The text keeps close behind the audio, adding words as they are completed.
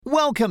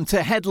Welcome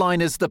to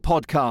Headliners, the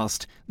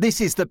podcast. This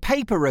is the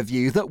paper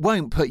review that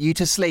won't put you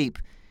to sleep.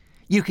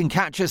 You can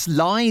catch us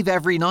live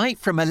every night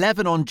from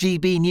 11 on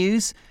GB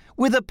News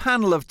with a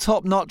panel of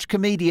top-notch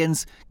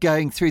comedians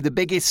going through the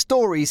biggest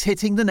stories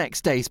hitting the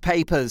next day's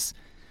papers.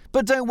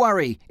 But don't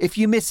worry, if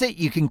you miss it,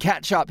 you can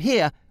catch up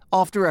here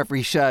after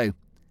every show.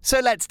 So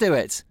let's do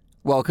it.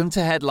 Welcome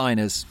to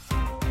Headliners.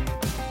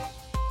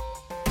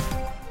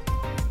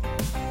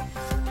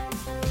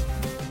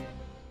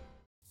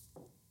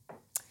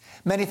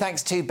 Many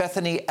thanks to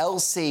Bethany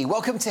Elsey.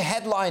 Welcome to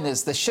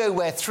Headliners, the show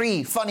where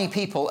three funny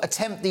people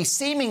attempt the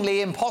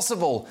seemingly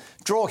impossible,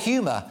 draw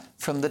humour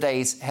from the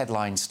day's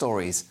headline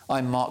stories.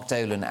 I'm Mark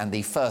Dolan, and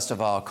the first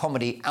of our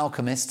comedy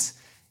alchemists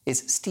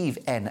is Steve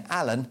N.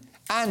 Allen.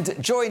 And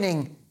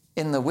joining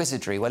in the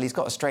wizardry, well, he's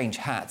got a strange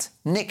hat,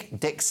 Nick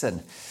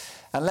Dixon.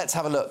 And let's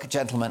have a look,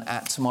 gentlemen,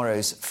 at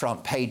tomorrow's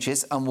front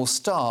pages. And we'll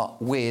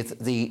start with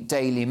the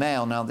Daily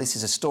Mail. Now, this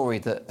is a story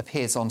that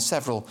appears on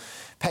several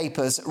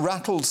papers.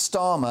 Rattled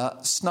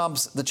Starmer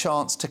snubs the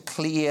chance to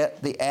clear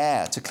the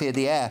air.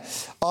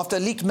 After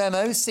leaked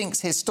memo sinks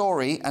his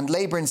story and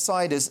Labour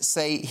insiders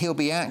say he'll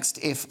be axed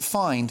if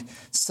fined,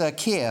 Sir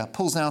Keir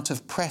pulls out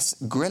of press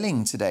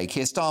grilling today.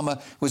 Keir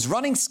Starmer was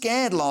running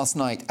scared last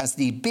night as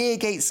the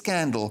Beergate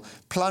scandal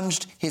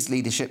plunged his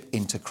leadership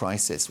into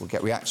crisis. We'll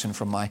get reaction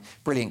from my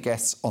brilliant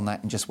guests on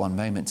that in just one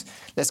moment.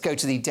 Let's go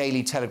to the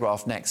Daily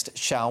Telegraph next,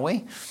 shall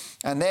we?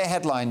 And their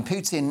headline,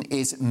 Putin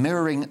is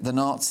mirroring the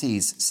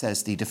Nazis,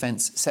 says the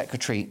Defence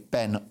Secretary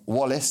Ben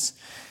Wallace.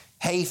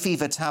 Hay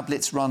fever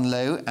tablets run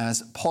low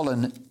as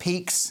pollen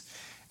peaks.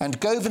 And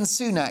Govan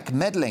Sunak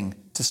meddling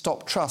to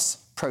stop Truss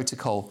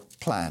protocol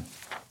plan.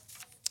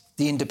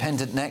 The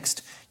Independent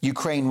next,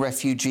 Ukraine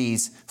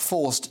refugees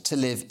forced to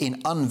live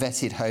in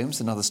unvetted homes,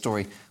 another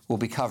story we'll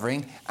be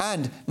covering.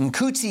 And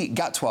Nkuti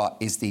Gatwa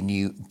is the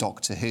new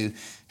Doctor Who.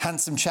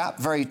 Handsome chap,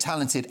 very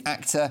talented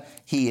actor.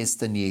 He is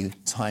the new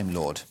Time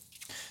Lord.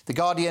 The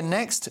Guardian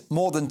next,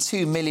 more than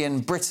 2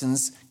 million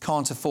Britons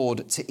can't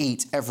afford to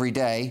eat every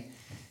day,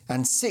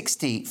 and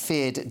 60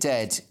 feared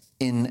dead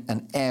in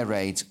an air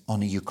raid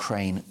on a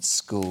Ukraine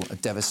school. A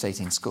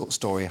devastating school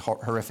story,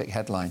 horrific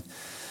headline.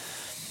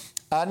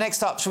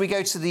 Next up, shall we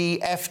go to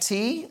the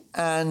FT?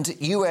 And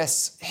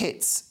US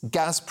hits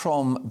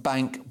Gazprom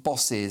bank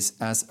bosses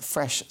as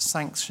fresh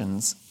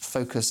sanctions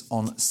focus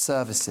on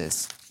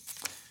services.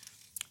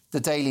 The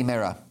Daily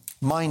Mirror.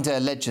 Minder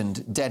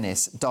legend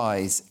Dennis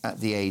dies at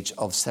the age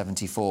of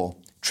 74.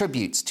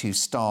 Tributes to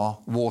Star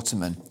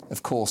Waterman.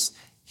 Of course,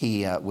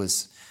 he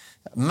was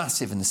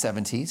massive in the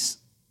 70s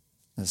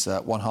as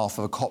one half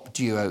of a cop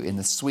duo in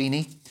The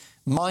Sweeney.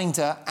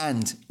 Minder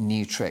and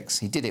New Tricks.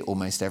 He did it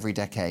almost every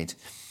decade.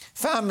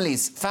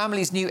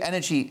 Families' new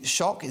energy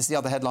shock is the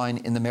other headline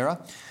in the Mirror.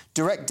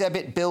 Direct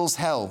debit bills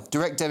hell.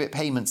 Direct debit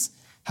payments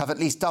have at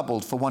least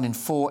doubled for 1 in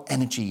 4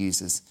 energy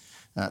users.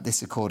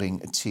 This according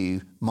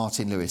to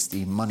Martin Lewis,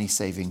 the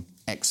money-saving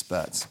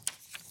expert.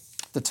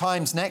 The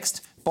Times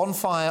next,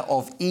 bonfire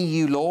of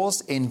EU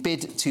laws in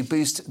bid to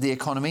boost the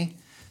economy.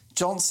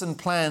 Johnson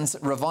plans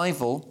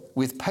revival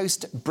with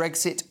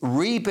post-Brexit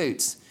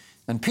reboots.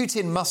 And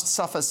Putin must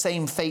suffer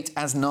same fate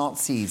as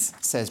Nazis,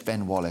 says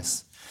Ben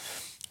Wallace.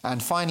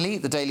 And finally,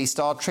 the Daily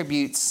Star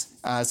tributes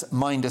as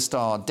Minder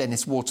star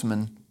Dennis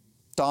Waterman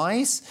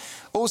dies.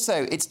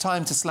 Also, it's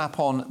time to slap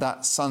on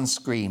that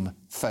sunscreen,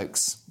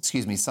 folks.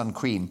 Sun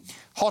cream.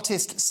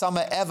 Hottest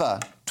summer ever.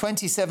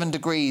 27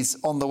 degrees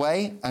on the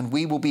way, and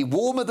we will be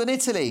warmer than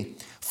Italy.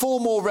 4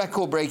 more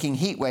record-breaking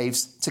heat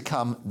waves to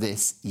come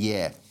this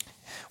year.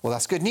 Well,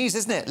 that's good news,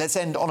 isn't it? Let's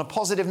end on a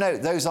positive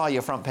note. Those are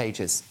your front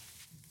pages.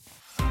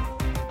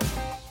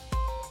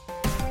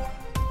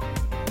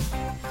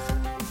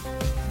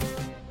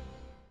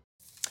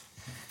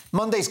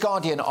 Monday's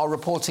Guardian are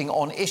reporting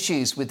on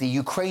issues with the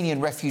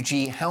Ukrainian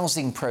refugee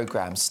housing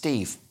programme.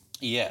 Steve.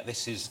 Yeah,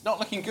 this is not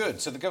looking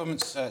good. So the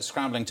government's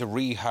scrambling to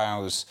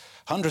rehouse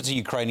hundreds of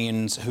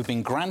Ukrainians who've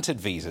been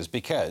granted visas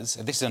because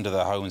this is under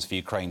the Homes for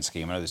Ukraine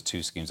scheme. I know there's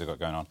 2 schemes they've got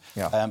going on.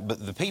 Yeah.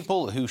 But the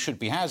people who should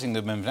be housing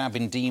them have now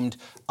been deemed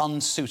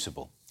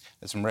unsuitable.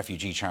 There's some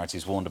refugee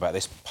charities warned about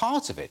this.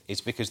 Part of it is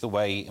because the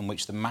way in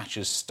which the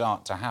matches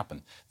start to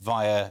happen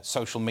via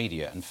social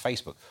media and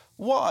Facebook.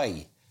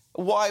 Why?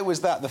 Why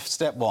was that the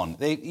step one?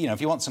 If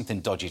you want something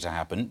dodgy to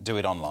happen, do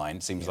it online.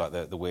 Seems like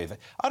the weird thing.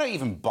 I don't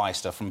even buy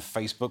stuff from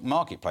Facebook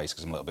Marketplace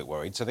because I'm a little bit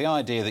worried. So the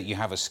idea that you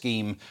have a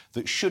scheme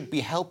that should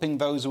be helping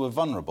those who are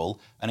vulnerable,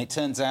 and it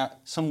turns out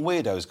some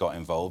weirdos got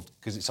involved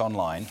because it's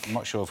online. I'm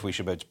not sure if we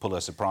should be able to pull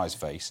a surprise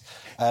face.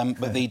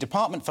 But the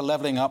Department for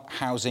Levelling Up,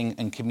 Housing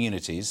and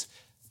Communities,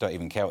 don't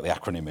even care what the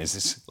acronym is,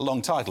 it's a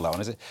long title, that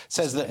one, is it?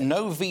 Says that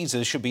no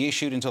visas should be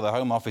issued until the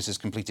Home Office has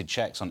completed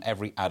checks on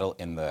every adult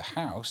in the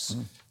house.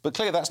 But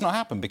clearly that's not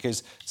happened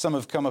because some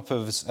have come up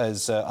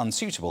as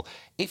unsuitable.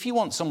 If you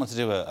want someone to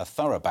do a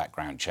thorough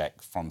background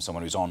check from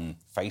someone who's on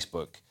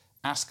Facebook,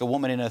 ask a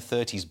woman in her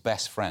 30s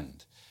best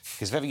friend.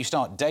 Because if ever you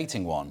start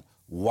dating one,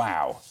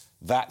 wow,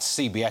 that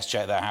CBS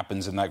check that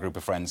happens and that group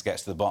of friends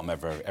gets to the bottom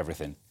of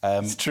everything.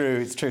 It's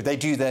true. They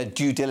do their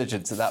due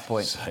diligence at that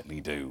point.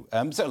 Certainly do.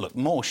 So, look,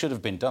 more should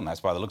have been done. That's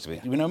by the looks of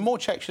it. More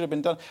checks should have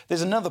been done.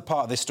 There's another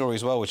part of this story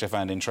as well, which I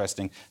found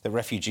interesting, that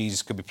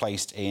refugees could be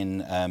placed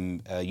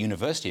in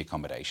university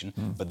accommodation,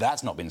 but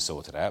that's not been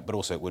sorted out. But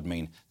also it would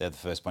mean they're the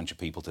first bunch of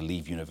people to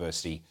leave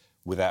university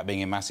without being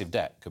in massive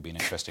debt. Could be an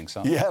interesting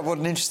sign. Yeah, what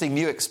an interesting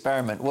new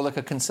experiment. Well, look,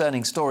 a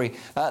concerning story.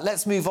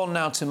 Let's move on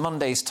now to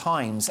Monday's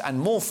Times and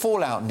more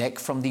fallout, Nick,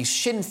 from the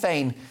Sinn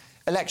Féin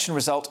election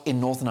result in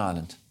Northern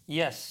Ireland.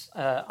 Yes,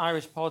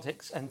 Irish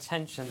politics and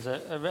tensions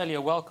are really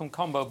a welcome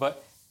combo,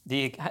 but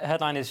the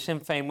headline is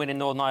Sinn Féin win in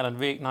Northern Ireland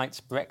reignites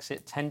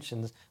Brexit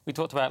tensions. We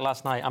talked about it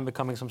last night. I'm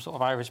becoming some sort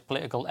of Irish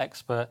political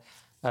expert,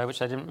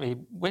 which I didn't really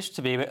wish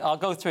to be, but I'll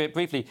go through it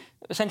briefly.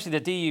 Essentially,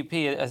 the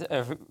DUP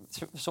are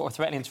sort of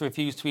threatening to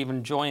refuse to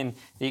even join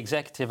the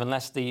executive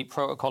unless the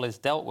protocol is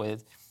dealt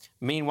with.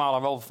 Meanwhile,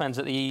 our old friends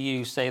at the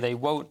EU say they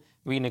won't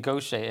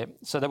renegotiate it.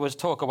 So there was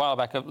talk a while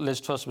back,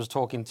 Liz Truss was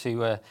talking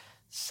to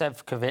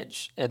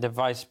Šefčovič, the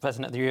Vice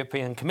President of the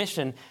European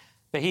Commission,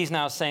 but he's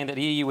now saying that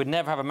the EU would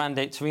never have a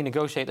mandate to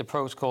renegotiate the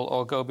protocol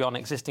or go beyond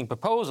existing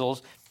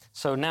proposals.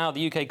 So now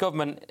the UK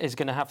government is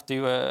going to have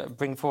to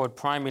bring forward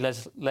primary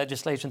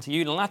legislation to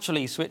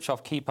unilaterally switch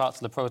off key parts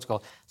of the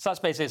protocol. So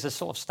that's basically it's a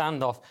sort of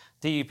standoff.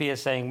 DUP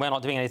is saying, we're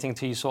not doing anything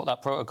until you sort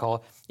that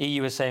protocol.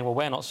 EU is saying, well,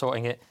 we're not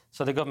sorting it.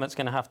 So the government's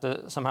going to have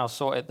to somehow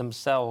sort it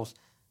themselves.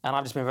 And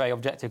I've just been very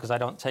objective because I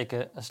don't take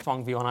a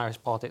strong view on Irish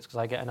politics because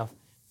I get enough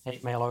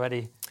hate mail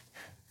already.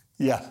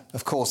 Yeah,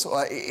 of course.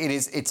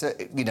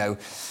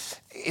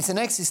 It's an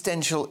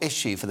existential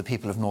issue for the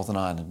people of Northern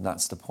Ireland.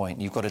 That's the point.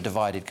 You've got a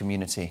divided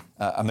community,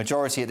 a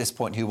majority at this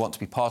point who want to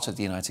be part of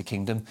the United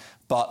Kingdom,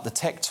 but the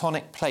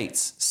tectonic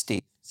plates,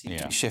 Steve, seem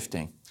to be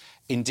shifting.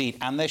 Indeed,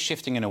 and they're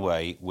shifting in a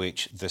way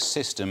which the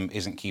system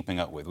isn't keeping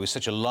up with. With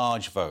such a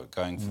large vote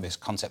going for this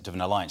concept of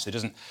an alliance,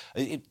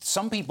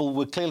 some people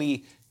were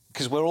clearly,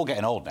 because we're all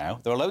getting old now,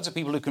 there are loads of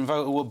people who can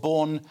vote who were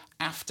born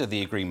after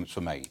the agreements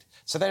were made.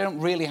 So they don't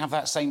really have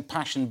that same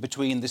passion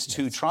between this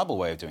two tribal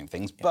way of doing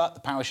things, but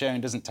the power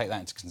sharing doesn't take that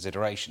into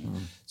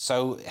consideration.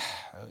 So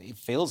it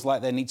feels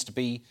like there needs to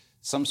be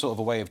some sort of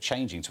a way of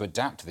changing to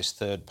adapt to this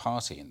third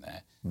party in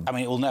there. I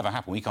mean, it will never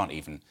happen. We can't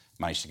even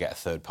manage to get a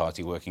third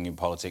party working in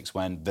politics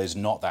when there's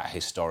not that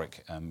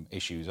historic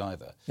issues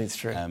either. It's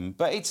true.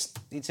 But it's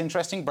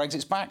interesting.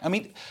 Brexit's back. I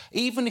mean,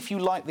 even if you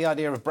like the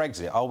idea of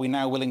Brexit, are we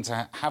now willing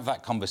to have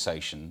that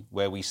conversation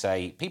where we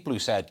say people who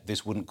said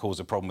this wouldn't cause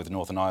a problem with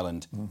Northern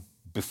Ireland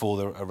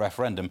before a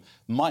referendum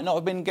might not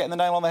have been getting the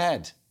nail on the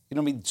head? You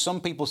know, I mean, some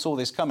people saw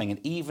this coming,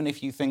 and even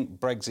if you think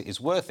Brexit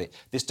is worth it,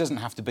 this doesn't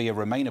have to be a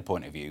Remainer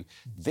point of view.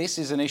 This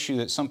is an issue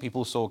that some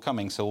people saw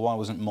coming, so why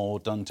wasn't more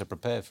done to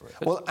prepare for it?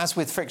 Well, as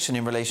with friction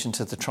in relation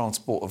to the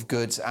transport of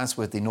goods, as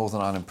with the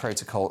Northern Ireland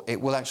Protocol, it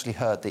will actually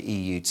hurt the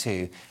EU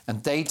too,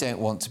 and they don't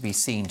want to be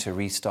seen to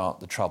restart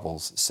the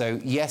Troubles. So,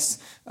 yes,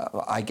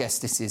 I guess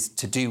this is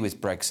to do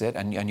with Brexit,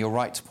 and you're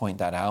right to point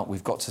that out.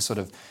 We've got to sort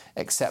of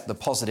accept the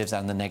positives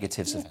and the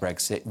negatives of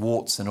Brexit,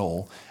 warts and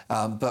all,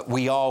 but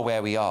we are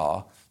where we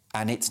are.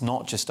 And it's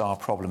not just our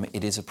problem,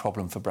 it is a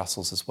problem for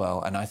Brussels as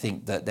well. And I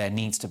think that there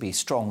needs to be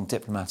strong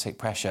diplomatic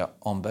pressure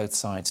on both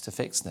sides to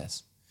fix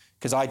this.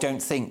 Because I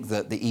don't think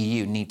that the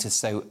EU need to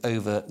so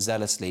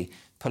overzealously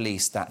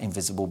police that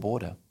invisible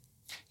border.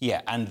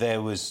 Yeah, and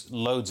there was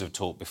loads of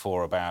talk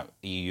before about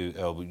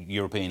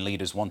European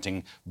leaders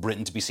wanting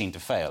Britain to be seen to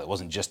fail. It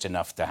wasn't just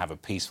enough to have a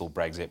peaceful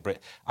Brexit.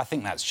 I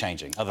think that's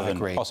changing, other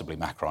than possibly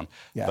Macron.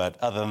 Yeah. But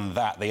other than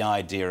that, the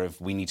idea of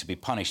we need to be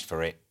punished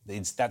for it,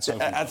 that's...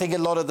 I think a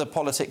lot of the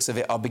politics of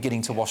it are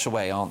beginning to wash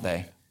away, aren't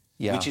they?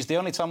 Yeah. Which is the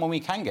only time when we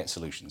can get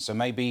solutions. So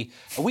maybe...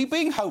 Are we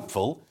being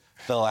hopeful?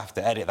 They'll have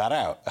to edit that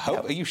out.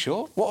 Are you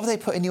sure? What have they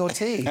put in your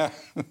tea?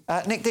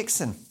 Nick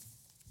Dixon.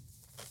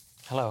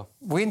 Hello.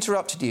 We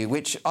interrupted you,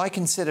 which I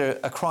consider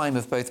a crime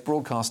of both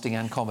broadcasting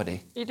and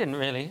comedy. You didn't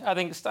really. I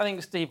think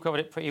Steve covered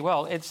it pretty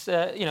well. It's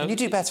Can you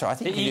do better? I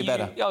think you can do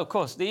better. Oh, of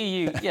course. The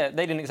EU, they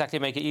didn't exactly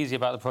make it easy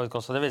about the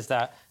protocol, so there is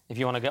that. If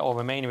you want to get all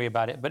Romanian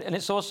about it, and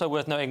it's also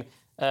worth noting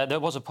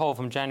there was a poll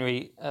from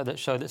January that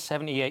showed that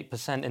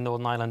 78% in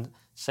Northern Ireland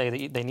say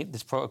that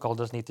this protocol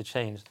does need to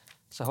change.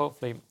 So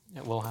hopefully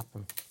it will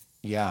happen.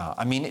 Yeah,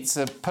 I mean, it's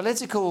a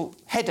political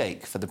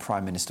headache for the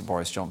Prime Minister,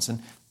 Boris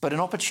Johnson, but an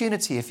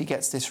opportunity if he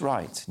gets this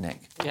right,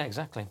 Nick. Yeah,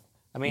 exactly.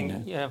 I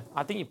mean,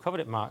 I think you've covered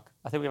it, Mark.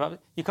 I think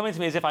you're coming to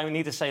me as if I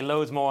need to say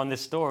loads more on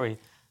this story.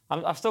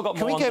 I've still got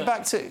more. Can we go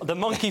back to the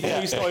monkey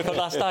flu story from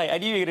last night? I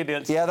knew you were going to do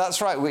it. Yeah, that's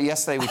right.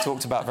 Yesterday we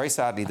talked about, very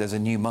sadly, there's a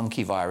new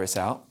monkey virus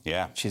out,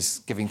 which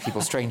is giving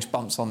people strange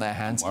bumps on their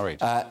hands. Worried.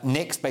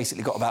 Nick's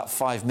basically got about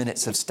 5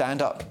 minutes of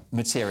stand-up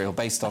material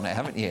based on it,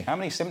 haven't you? How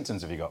many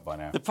symptoms have you got by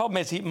now? The problem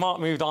is Mark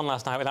moved on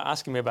last night without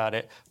asking me about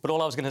it, but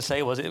all I was going to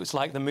say was it was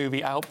like the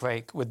movie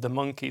Outbreak with the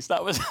monkeys.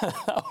 That was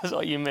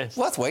what you missed.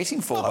 Worth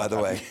waiting for, by the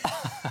way.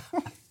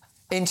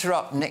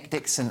 Interrupt Nick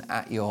Dixon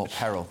at your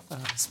peril.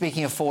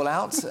 Speaking of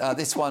fallout,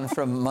 this one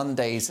from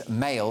Monday's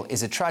Mail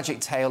is a tragic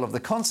tale of the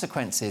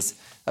consequences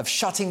of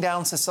shutting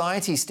down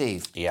society,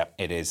 Steve. Yeah,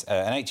 it is.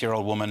 An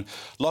 80-year-old woman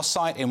lost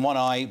sight in one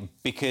eye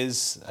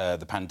because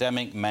the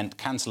pandemic meant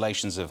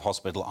cancellations of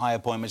hospital eye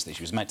appointments that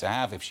she was meant to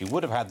have. If she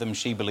would have had them,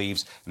 she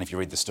believes, and if you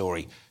read the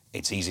story,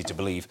 it's easy to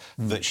believe,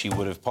 that she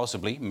would have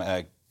possibly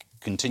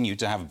continued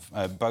to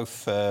have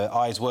both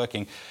eyes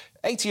working.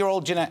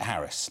 80-year-old Jeanette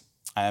Harris.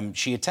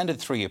 She attended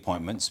 3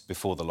 appointments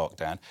before the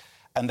lockdown.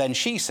 And then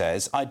she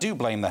says, I do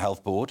blame the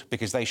health board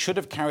because they should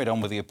have carried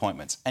on with the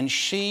appointments. And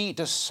she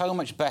does so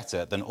much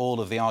better than all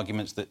of the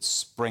arguments that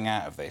spring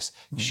out of this.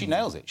 She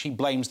nails it. She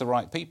blames the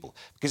right people.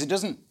 Because it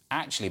doesn't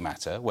actually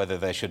matter whether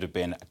there should have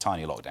been a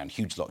tiny lockdown,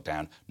 huge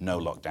lockdown, no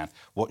lockdown.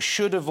 What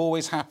should have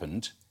always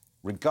happened,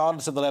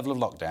 regardless of the level of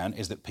lockdown,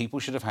 is that people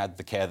should have had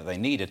the care that they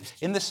needed,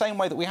 in the same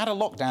way that we had a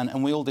lockdown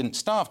and we all didn't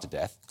starve to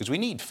death, because we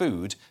need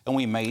food and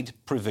we made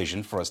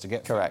provision for us to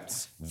get Correct.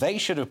 food. They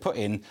should have put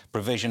in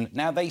provision.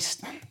 Now,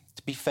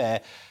 to be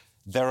fair,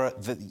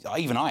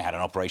 even I had an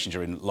operation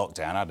during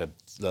lockdown. I had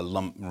a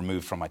lump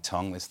removed from my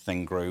tongue. This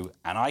thing grew,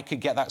 and I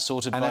could get that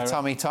sorted. And a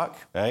tummy tuck.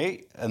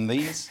 Hey, and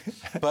these.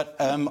 But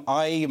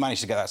I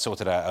managed to get that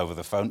sorted out over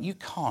the phone. You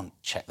can't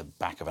check the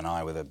back of an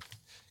eye with a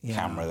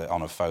camera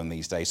on a phone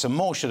these days. So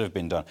more should have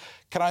been done.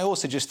 Can I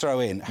also just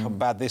throw in how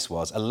bad this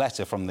was? A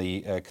letter from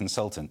the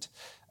consultant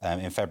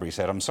in February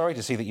said, I'm sorry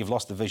to see that you've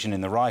lost the vision in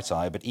the right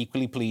eye, but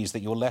equally pleased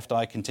that your left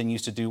eye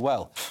continues to do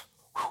well.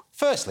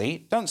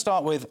 Firstly, don't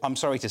start with, I'm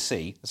sorry to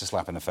see. That's a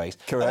slap in the face.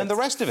 Correct. And then the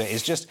rest of it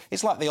is just,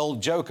 it's like the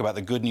old joke about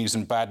the good news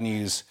and bad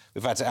news.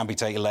 We've had to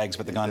amputate your legs,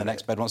 but the guy in the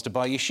next bed wants to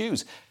buy your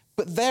shoes.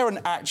 But they're an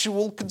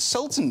actual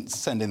consultant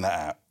sending that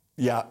out.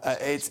 Yeah,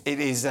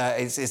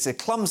 it's a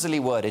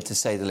clumsily worded, to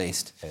say the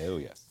least. Oh,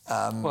 yes.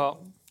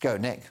 Go,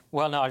 Nick.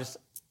 Well, no, I'm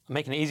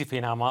making it easy for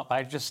you now, Mark,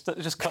 by just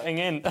cutting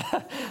in.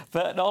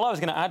 But all I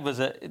was going to add was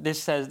that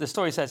the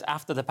story says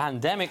after the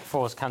pandemic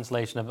forced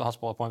cancellation of the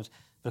hospital appointments,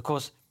 but of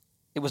course,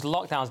 it was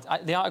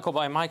lockdowns. The article,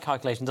 by my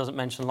calculation, doesn't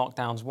mention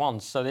lockdowns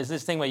once. So there's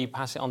this thing where you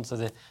pass it on to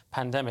the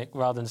pandemic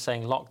rather than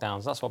saying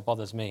lockdowns. That's what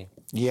bothers me.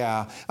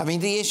 Yeah. I mean,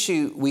 the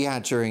issue we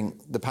had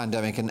during the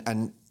pandemic,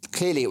 and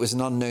clearly it was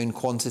an unknown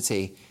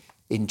quantity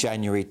in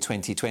January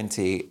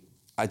 2020.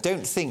 I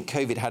don't think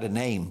COVID had a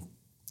name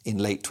in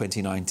late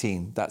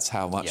 2019. That's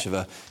how much of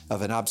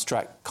an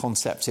abstract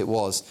concept it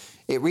was.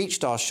 It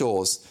reached our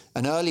shores,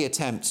 an early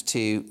attempt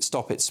to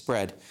stop its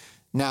spread.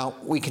 Now,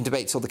 we can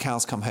debate till the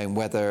cows come home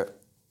whether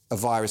a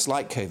virus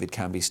like COVID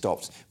can be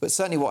stopped. But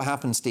certainly what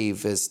happened,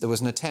 Steve, is there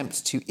was an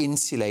attempt to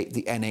insulate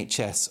the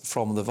NHS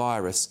from the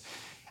virus.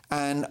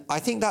 And I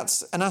think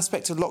that's an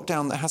aspect of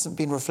lockdown that hasn't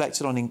been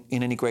reflected on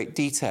in any great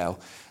detail.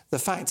 The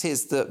fact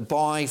is that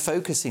by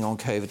focusing on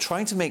COVID,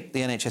 trying to make the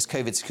NHS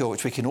COVID secure,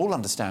 which we can all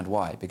understand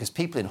why, because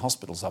people in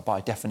hospitals are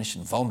by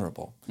definition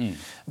vulnerable.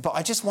 But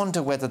I just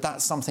wonder whether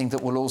that's something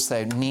that will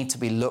also need to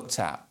be looked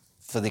at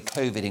for the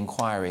COVID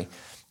inquiry,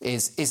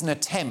 is an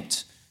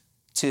attempt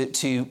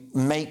to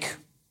make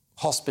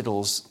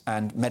hospitals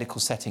and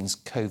medical settings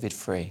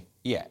COVID-free.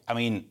 Yeah, I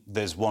mean,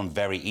 there's one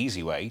very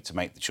easy way to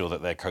make sure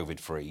that they're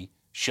COVID-free: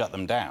 shut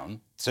them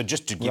down. So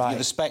just to give you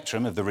the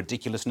spectrum of the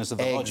ridiculousness of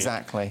the logic.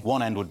 Exactly.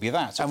 One end would be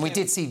that. So and we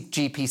did see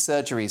GP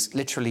surgeries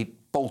literally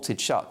bolted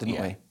shut,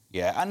 didn't we?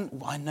 Yeah,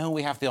 and I know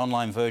we have the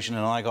online version,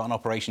 and I got an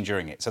operation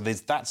during it, so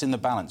that's in the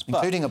balance.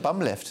 Including a bum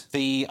lift.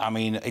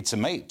 It's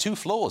amazing. 2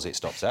 floors it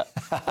stops at,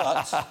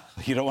 but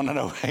you don't want to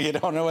know. You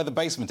don't know where the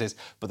basement is.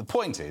 But the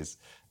point is,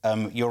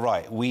 you're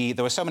right.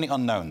 There were so many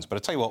unknowns, but I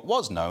tell you what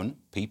was known: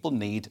 people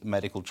need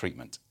medical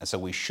treatment, and so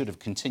we should have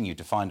continued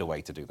to find a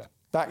way to do that.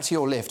 Back to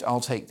your lift. I'll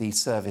take the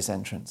service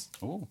entrance.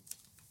 Ooh.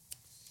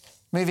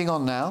 Moving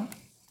on now.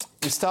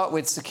 We start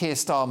with Sir Keir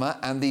Starmer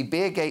and the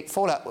Beergate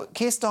fallout.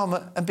 Keir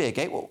Starmer and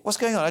Beergate, what's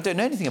going on? I don't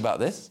know anything about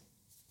this.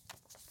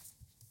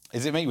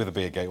 Is it me with the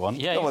Beergate one?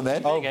 Yeah. Go on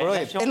then. Oh,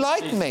 brilliant.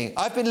 Enlighten me.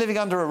 I've been living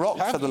under a rock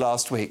for the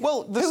last week.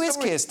 Well, who is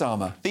Keir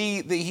Starmer?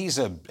 He's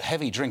a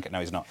heavy drinker.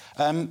 No, he's not.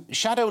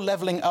 Shadow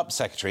Levelling Up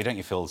Secretary. Don't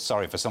you feel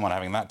sorry for someone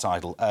having that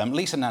title?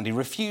 Lisa Nandy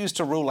refused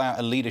to rule out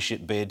a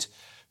leadership bid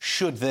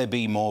should there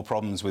be more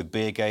problems with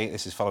Beergate.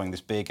 This is following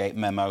this Beergate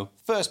memo.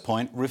 First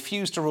point,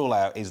 refuse to rule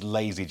out is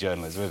lazy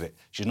journalism, is it?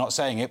 She's not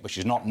saying it, but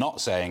she's not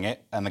saying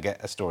it, and they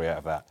get a story out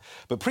of that.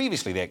 But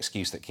previously, the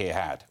excuse that Keir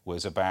had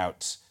was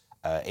about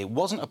it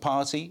wasn't a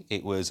party,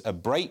 it was a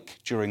break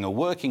during a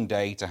working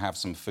day to have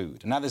some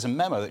food. And now there's a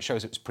memo that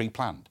shows it was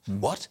pre-planned.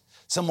 What?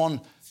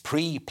 Someone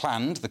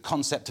pre-planned the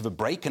concept of a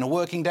break in a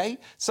working day?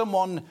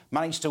 Someone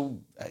managed to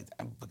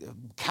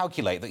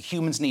calculate that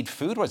humans need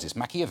food? What is this,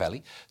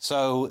 Machiavelli?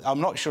 So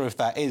I'm not sure if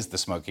that is the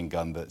smoking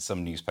gun that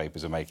some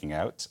newspapers are making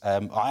out.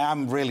 I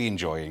am really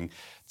enjoying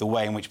the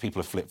way in which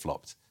people have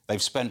flip-flopped.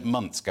 They've spent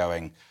months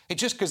going,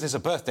 just because there's a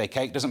birthday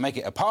cake doesn't make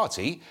it a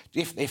party.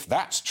 If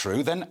that's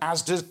true, then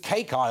Asda's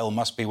cake aisle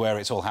must be where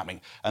it's all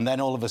happening. And then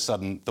all of a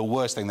sudden, the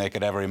worst thing they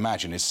could ever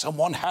imagine is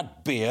someone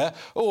had beer.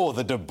 Oh,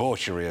 the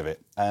debauchery of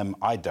it.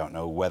 I don't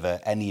know whether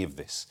any of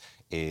this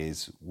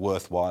is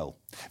worthwhile.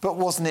 But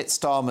wasn't it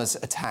Starmer's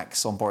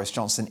attacks on Boris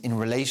Johnson in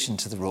relation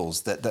to the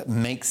rules that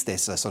makes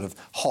this a sort of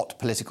hot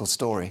political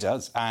story? It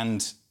does,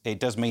 and it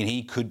does mean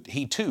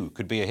he too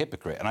could be a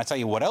hypocrite. And I tell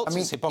you what else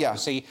is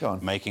hypocrisy?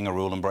 Making a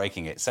rule and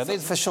breaking it. So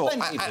there's for sure.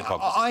 plenty of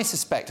hypocrisy. I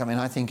suspect,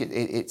 I think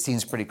it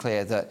seems pretty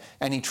clear that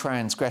any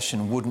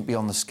transgression wouldn't be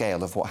on the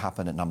scale of what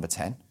happened at Number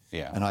 10.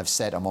 Yeah. And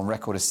I'm on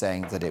record as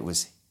saying that it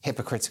was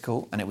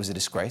hypocritical and it was a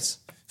disgrace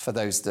for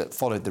those that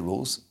followed the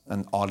rules,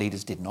 and our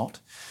leaders did not.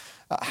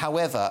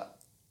 However,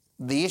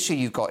 the issue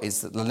you've got is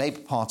that the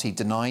Labour Party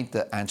denied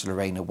that Angela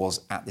Rayner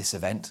was at this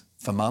event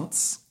for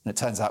months, and it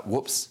turns out,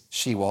 whoops,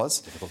 she was.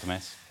 Difficult to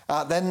miss.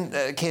 Then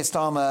Keir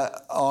Starmer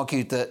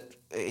argued that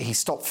he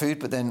stopped food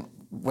but then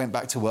went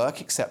back to work,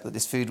 except that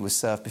this food was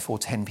served before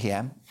 10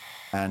 p.m,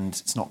 and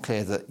it's not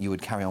clear that you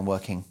would carry on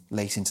working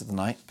late into the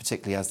night,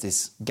 particularly as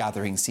this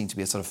gathering seemed to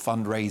be a sort of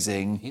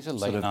fundraising... He's a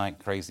late-night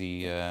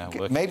crazy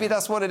worker. Maybe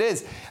that's what it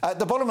is.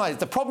 The bottom line is,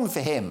 the problem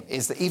for him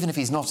is that even if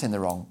he's not in the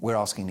wrong, we're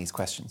asking these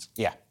questions.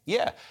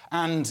 Yeah.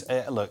 And,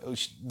 look,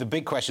 the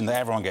big question that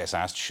everyone gets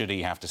asked, should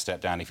he have to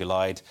step down if he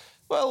lied?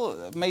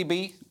 Well,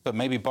 maybe, but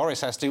maybe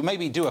Boris has to.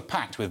 Maybe do a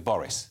pact with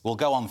Boris. We'll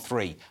go on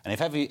 3. And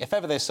if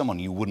ever there's someone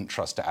you wouldn't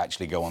trust to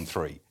actually go on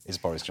 3, it's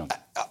Boris Johnson.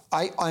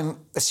 I'm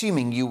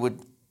assuming you would,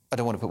 I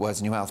don't want to put words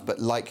in your mouth, but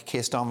like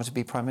Keir Starmer to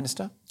be Prime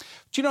Minister?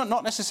 Do you know,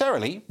 not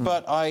necessarily,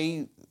 but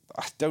I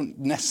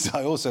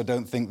also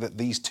don't think that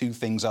these two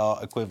things are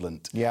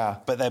equivalent. Yeah.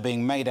 But they're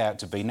being made out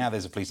to be. Now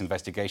there's a police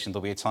investigation.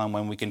 There'll be a time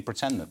when we can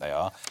pretend that they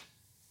are.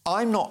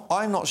 I'm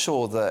not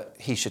sure that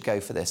he should go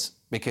for this,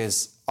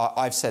 because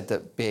I've said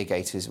that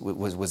Beergate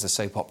was a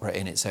soap opera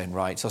in its own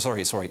right. So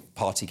sorry,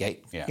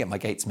 Partygate. Yeah. Get my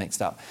gates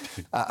mixed up.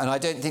 And I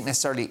don't think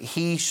necessarily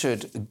he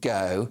should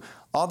go.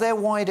 Are there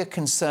wider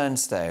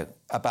concerns, though,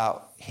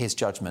 about his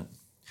judgment?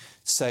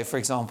 So, for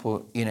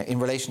example, in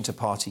relation to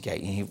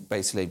Partygate, he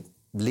basically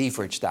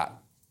leveraged that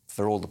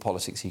for all the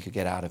politics he could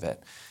get out of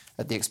it,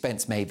 at the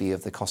expense maybe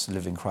of the cost of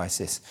living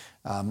crisis.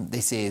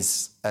 This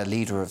is a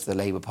leader of the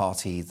Labour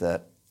Party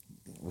that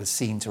was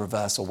seen to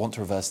reverse or want to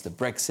reverse the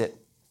Brexit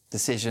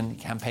decision. He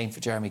campaigned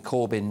for Jeremy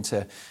Corbyn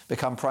to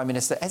become Prime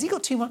Minister. Has he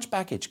got too much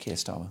baggage, Keir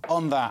Starmer?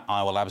 On that,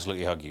 I will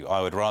absolutely hug you. I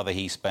would rather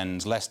he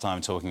spends less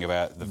time talking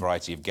about the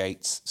variety of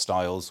gates,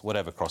 styles,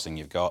 whatever crossing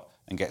you've got,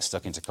 and get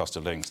stuck into cost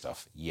of living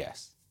stuff.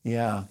 Yes.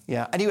 Yeah.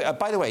 Anyway,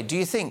 by the way,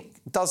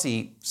 does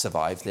he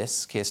survive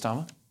this, Keir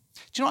Starmer? Do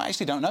you know what? I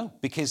actually don't know,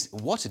 because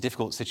what a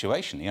difficult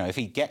situation. If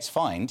he gets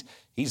fined,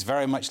 he's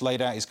very much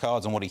laid out his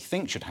cards on what he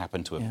thinks should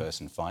happen to a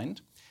person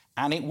fined.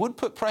 And it would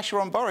put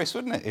pressure on Boris,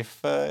 wouldn't it,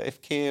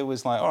 if Keir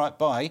was like, all right,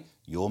 bye,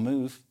 your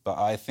move. But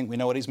I think we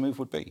know what his move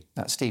would be.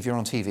 Steve, you're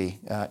on TV.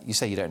 You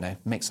say you don't know.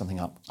 Make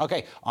something up.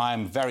 OK,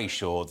 I'm very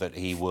sure that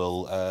he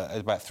will,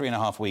 about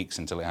 3.5 weeks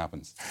until it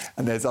happens.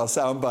 And there's our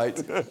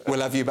soundbite.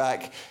 We'll have you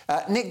back.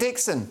 Nick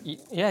Dixon.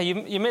 Yeah,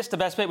 you missed the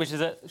best bit, which is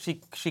that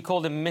she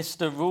called him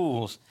Mr.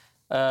 Rules.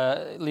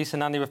 Lisa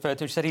Nandy referred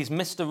to him. She said he's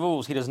Mr.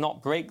 Rules. He does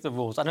not break the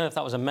rules. I don't know if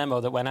that was a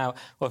memo that went out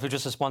or if it was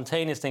just a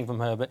spontaneous thing from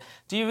her, but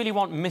do you really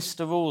want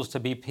Mr. Rules to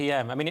be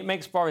PM? I mean, it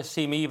makes Boris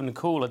seem even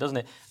cooler, doesn't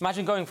it?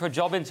 Imagine going for a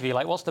job interview,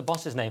 like, what's the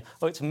boss's name?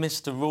 Oh, it's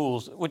Mr.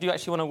 Rules. Would you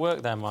actually want to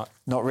work there, Mark?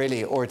 Not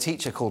really. Or a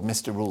teacher called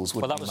Mr. Rules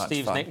would be much fun. Well, that was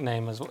Steve's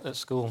nickname at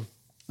school.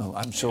 Oh,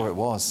 I'm sure it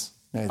was.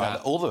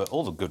 No,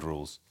 all the good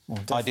rules.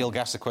 Ideal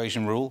gas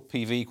equation rule,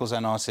 PV equals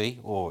nRT.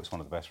 Oh, it's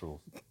one of the best rules.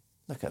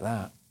 Look at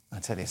that. I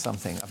tell you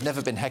something. I've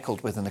never been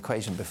heckled with an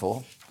equation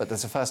before, but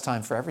there's a first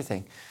time for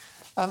everything.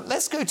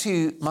 Let's go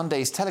to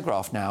Monday's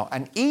Telegraph now.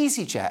 And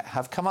EasyJet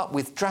have come up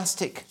with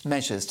drastic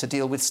measures to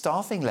deal with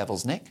staffing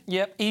levels, Nick.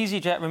 Yep,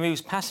 EasyJet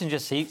removes passenger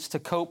seats to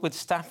cope with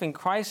staffing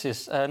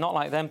crisis. Not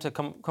like them to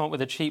come up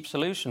with a cheap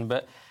solution,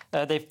 but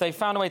they've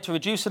found a way to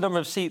reduce the number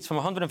of seats from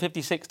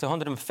 156 to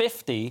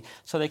 150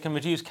 so they can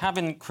reduce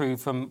cabin crew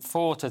from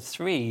 4 to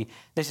 3.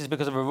 This is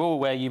because of a rule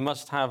where you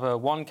must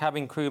have one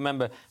cabin crew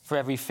member for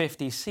every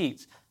 50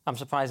 seats. I'm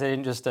surprised they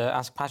didn't just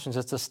ask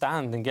passengers to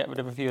stand and get rid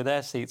of a few of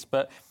their seats.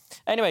 But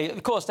anyway,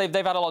 of course, they've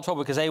had a lot of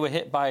trouble because they were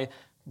hit by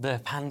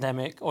the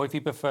pandemic, or if you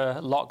prefer,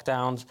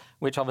 lockdowns,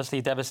 which obviously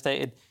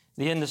devastated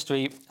the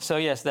industry. So,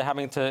 yes, they're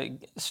having to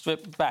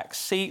strip back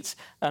seats,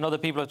 and other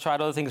people have tried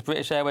other things.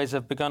 British Airways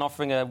have begun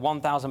offering a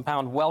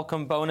 £1,000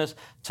 welcome bonus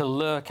to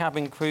lure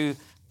cabin crew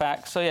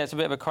back. So, yeah, it's a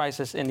bit of a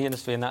crisis in the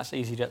industry, and that's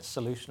EasyJet's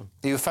solution.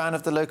 Are you a fan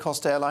of the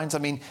low-cost airlines? I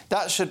mean,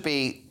 that should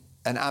be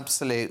an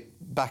absolute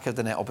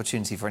back-of-the-net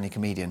opportunity for any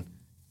comedian.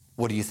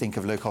 What do you think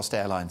of low-cost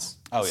airlines?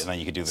 Oh, and then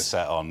you could do the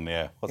set on,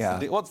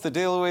 What's the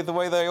deal with the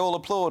way they all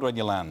applaud when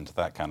you land?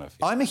 That kind of...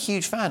 I'm a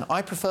huge fan.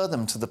 I prefer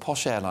them to the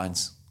posh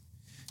airlines.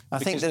 I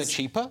think they're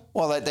cheaper?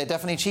 Well, they're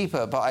definitely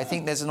cheaper, but I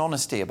think there's an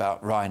honesty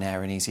about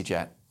Ryanair and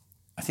EasyJet.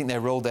 I think they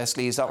rolled their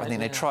sleeves up. I think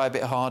they try a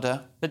bit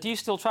harder. But do you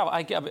still travel?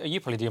 You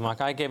probably do,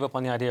 Mark. I gave up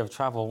on the idea of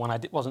travel when I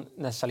wasn't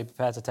necessarily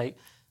prepared to take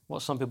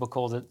what some people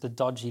call the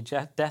dodgy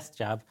death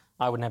jab.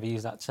 I would never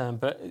use that term,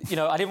 but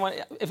I didn't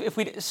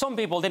want. Some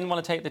people didn't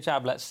want to take the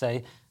jab, let's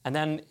say, and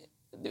then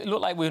it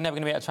looked like we were never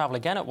going to be able to travel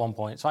again at one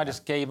point. So I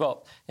just gave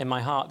up in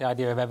my heart the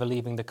idea of ever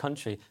leaving the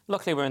country.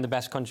 Luckily, we're in the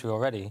best country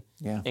already,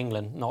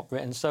 England, not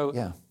Britain.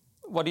 So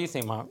what do you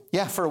think, Mark?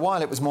 Yeah, for a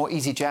while it was more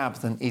easy jab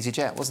than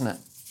EasyJet, wasn't it?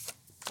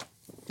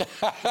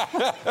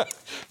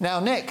 Now,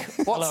 Nick,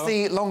 what's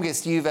the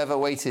longest you've ever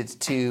waited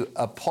to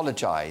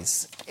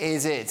apologise?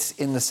 Is it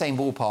in the same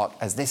ballpark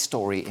as this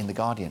story in The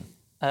Guardian?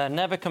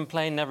 Never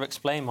complain, never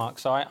explain, Mark.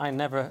 So I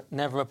never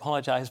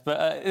apologise.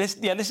 But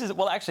this is...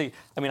 Well, actually,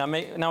 I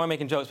mean, now we're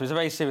making jokes, but it's a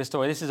very serious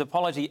story. This is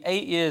apology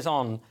 8 years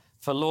on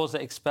for laws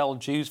that expelled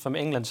Jews from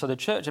England. So the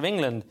Church of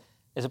England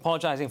is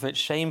apologising for its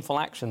shameful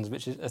actions,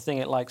 which is a thing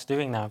it likes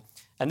doing now.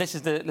 And this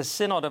is the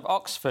Synod of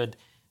Oxford,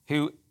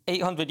 who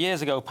 800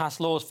 years ago passed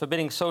laws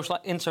forbidding social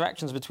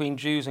interactions between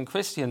Jews and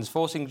Christians,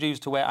 forcing Jews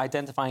to wear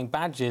identifying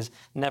badges,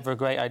 never a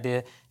great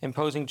idea,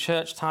 imposing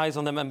church ties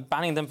on them and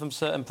banning them from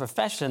certain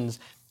professions.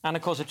 And,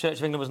 of course, the Church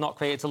of England was not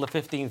created till the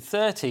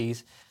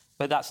 1530s,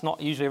 but that's not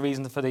usually a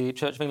reason for the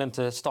Church of England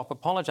to stop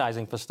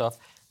apologising for stuff.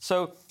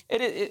 So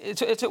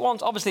it's at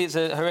once, obviously, it's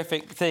a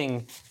horrific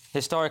thing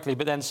historically,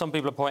 but then some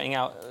people are pointing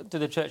out, to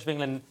the Church of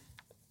England,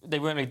 they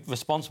weren't really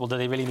responsible. Do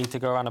they really need to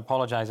go around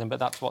apologising? But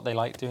that's what they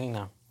like doing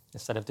now,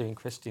 instead of doing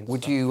Christian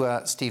Would stuff. you,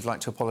 Steve, like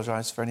to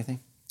apologise for anything?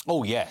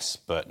 Oh, yes,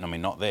 but, I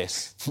mean, not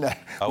this. No.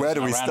 Where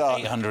do we around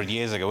start? 800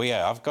 years ago.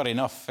 Yeah, I've got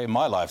enough in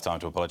my lifetime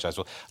to apologise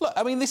for. Look,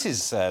 I mean, this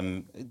is...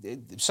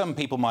 some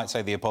people might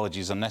say the apology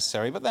is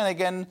unnecessary, but then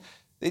again,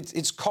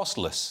 it's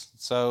costless.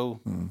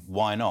 So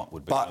why not?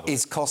 Would be But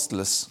is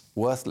costless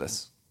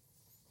worthless?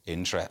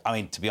 I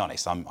mean, to be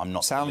honest, I'm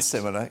not... Sounds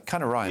similar. It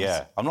kind of rhymes.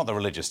 Yeah, I'm not the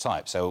religious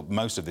type, so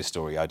most of this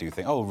story I do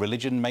think, oh,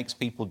 religion makes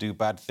people do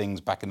bad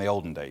things back in the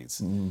olden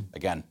days.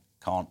 Again,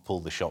 can't pull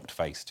the shocked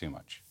face too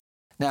much.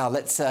 Now,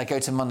 let's go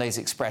to Monday's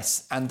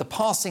Express and the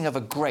passing of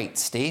a great,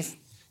 Steve.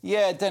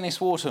 Yeah,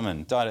 Dennis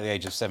Waterman died at the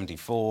age of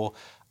 74.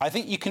 I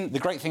think you can... The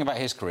great thing about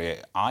his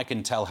career, I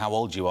can tell how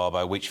old you are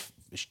by which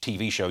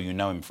TV show you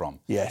know him from.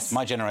 Yes.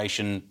 My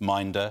generation,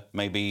 Minder,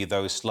 maybe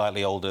those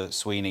slightly older,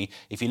 Sweeney.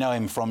 If you know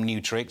him from New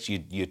Tricks,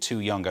 you're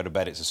too young, go to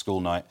bed, it's a school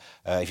night.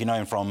 If you know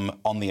him from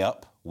On the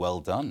Up, well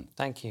done.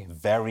 Thank you.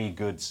 Very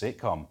good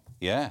sitcom.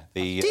 Yeah.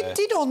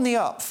 Did On the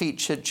Up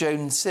feature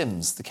Joan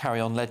Sims, the Carry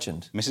On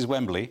legend? Mrs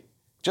Wembley.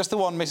 Just the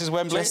one, Mrs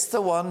Wembley? Just the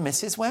one,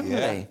 Mrs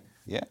Wembley.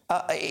 Yeah.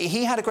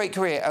 He had a great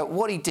career.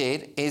 What he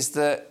did is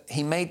that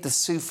he made the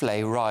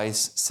soufflé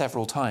rise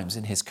several times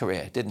in his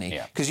career, didn't he?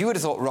 Yeah. Because you would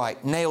have thought,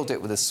 right, nailed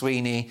it with a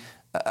Sweeney,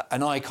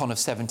 an icon of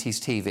 70s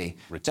TV.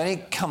 Then he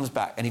comes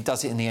back and he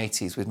does it in the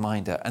 80s with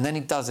Minder. And then he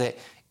does it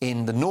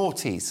in the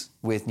noughties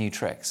with New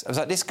Tricks. I was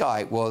like, this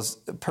guy was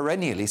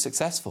perennially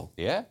successful.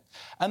 Yeah.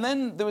 And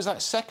then there was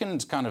that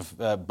second kind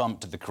of bump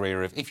to the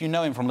career of, if you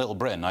know him from Little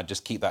Britain, I'd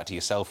just keep that to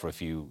yourself for a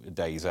few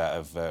days out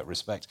of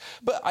respect.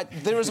 But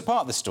there is a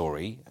part of the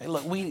story,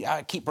 look,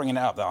 I keep bringing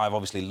it up that I've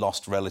obviously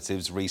lost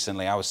relatives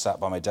recently. I was sat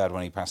by my dad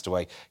when he passed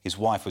away. His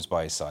wife was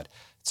by his side.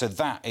 So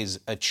that is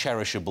a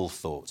cherishable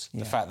thought. Yeah.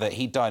 The fact that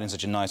he died in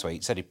such a nice way.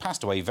 He said he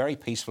passed away very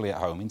peacefully at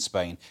home in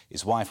Spain.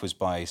 His wife was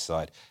by his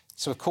side.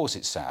 So, of course,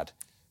 it's sad.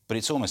 But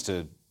it's almost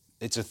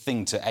it's a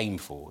thing to aim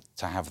for,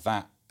 to have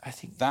that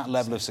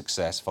level of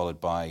success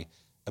followed by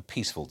a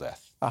peaceful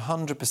death.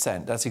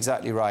 100%, that's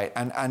exactly right.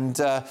 And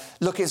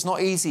look, it's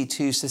not easy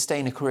to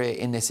sustain a career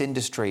in this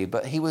industry,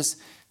 but he was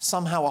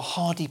somehow a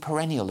hardy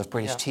perennial of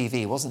British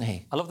TV, wasn't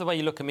he? I love the way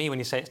you look at me when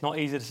you say it's not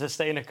easy to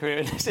sustain a career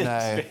in this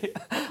industry.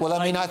 Well,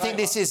 I mean, I think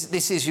this is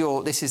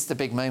the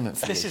big moment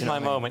for you. This is my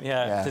moment,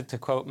 to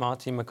quote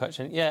Martin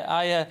McCutcheon.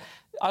 Yeah,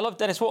 I love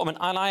Dennis Waterman,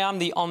 and I am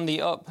the On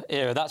the Up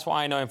era. That's what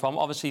I know him from.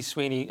 Obviously,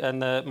 Sweeney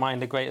and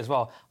Mind are great as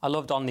well. I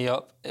loved On the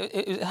Up.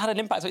 It had an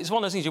impact. It's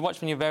one of those things you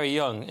watch when you're very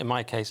young, in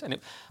my case, and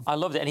I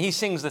loved it. And he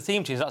sings the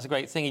theme tunes. That's a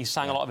great thing. He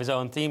sang a lot of his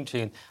own theme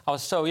tune. I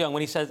was so young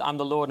when he says, "I'm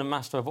the Lord and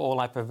Master of all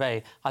I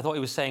purvey." I thought he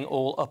was saying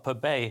all Upper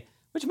Bay,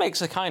 which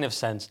makes a kind of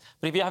sense.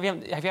 But if you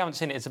haven't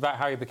seen it, it's about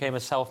how he became a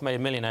self-made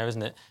millionaire,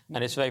 isn't it?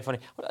 And it's very funny.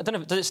 I don't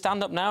know, does it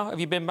stand up now? Have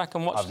you been back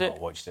and watched it? I've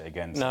not watched it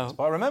again since.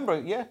 But I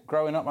remember,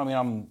 growing up, I mean,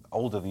 I'm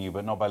older than you,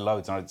 but not by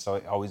loads.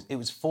 It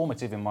was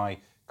formative in my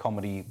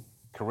comedy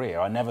career.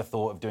 I never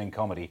thought of doing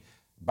comedy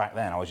back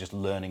then. I was just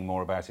learning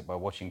more about it by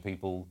watching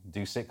people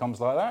do sitcoms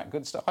like that.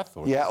 Good stuff, I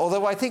thought. Yeah,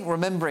 although I think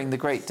remembering the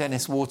great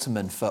Dennis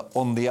Waterman for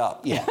On the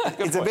Up,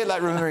 it's a bit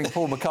like remembering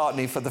Paul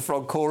McCartney for the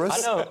Frog Chorus.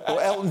 I know.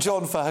 Or Elton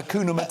John for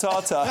Hakuna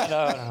Matata.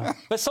 No.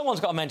 But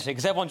someone's got to mention it,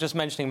 because everyone's just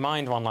mentioning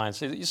Mind one line,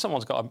 so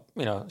someone's got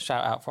to,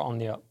 shout out for On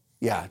the Up.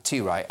 Yeah,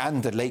 too right.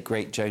 And the late,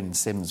 great Joan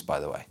Sims, by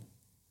the way.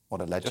 What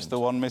a legend. Just the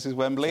one, Mrs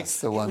Wembley?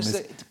 Just the one.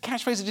 The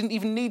catchphrase that didn't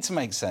even need to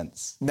make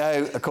sense.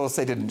 No, of course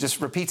they didn't.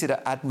 Just repeat it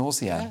ad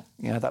nauseam.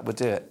 Yeah, that would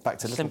do it. Back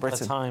to Little Simpler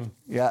Britain. time.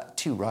 Yeah,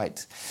 too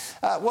right.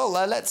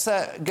 Let's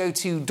go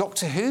to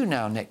Doctor Who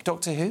now, Nick.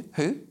 Doctor Who?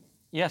 Who?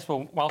 Yes,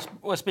 well, whilst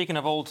we're speaking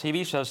of old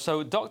TV shows,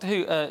 so Doctor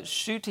Who,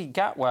 Ncuti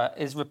Gatwa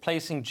is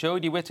replacing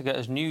Jodie Whittaker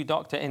as new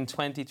Doctor in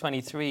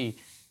 2023.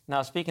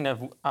 Now, speaking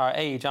of our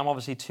age, I'm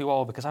obviously too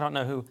old because I don't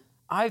know who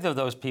either of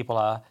those people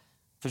are.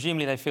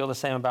 Presumably they feel the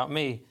same about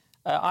me.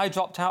 I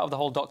dropped out of the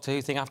whole Doctor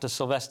Who thing after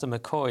Sylvester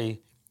McCoy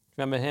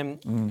Remember him?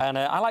 And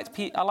I liked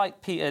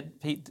Peter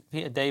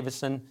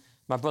Davison.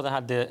 My brother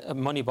had the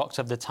money box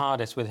of the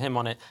TARDIS with him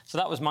on it, so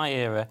that was my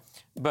era.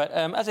 But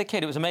as a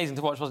kid, it was amazing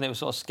to watch, wasn't it? It was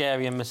sort of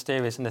scary and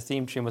mysterious, and the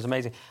theme tune was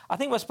amazing. I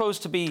think we're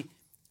supposed to be...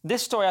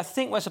 This story, I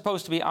think we're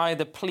supposed to be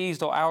either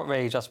pleased or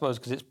outraged, I suppose,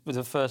 because it's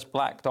the first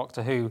black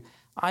Doctor Who.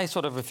 I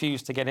sort of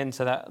refuse to get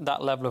into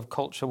that level of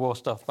culture war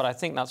stuff, but I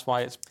think that's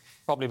why it's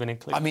probably been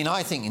included. I mean,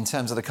 I think in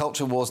terms of the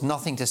culture wars,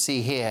 nothing to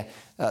see here.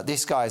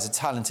 This guy is a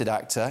talented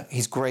actor.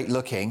 He's great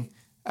looking,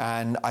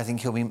 and I think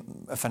he'll be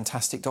a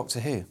fantastic Doctor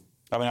Who.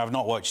 I mean, I've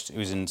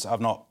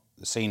not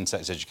seen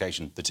Sex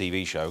Education, the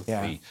TV show.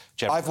 Yeah.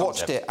 The I've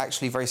watched it,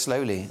 actually, very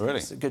slowly. Really?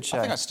 It's a good show.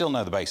 I think I still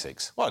know the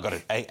basics. Well, I've got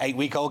an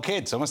 8-week-old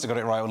kid, so I must have got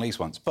it right at least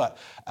once. But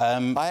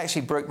I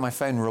actually broke my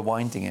phone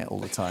rewinding it all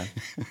the time.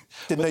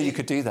 Didn't know you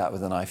could do that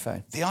with an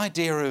iPhone. The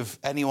idea of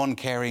anyone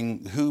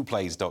caring who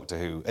plays Doctor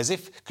Who, as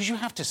if... Because you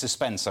have to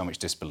suspend so much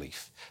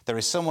disbelief. There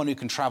is someone who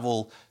can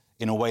travel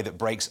in a way that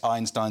breaks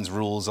Einstein's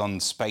rules on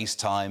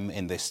space-time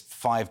in this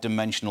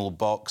 5-dimensional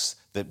box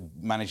that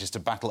manages to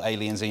battle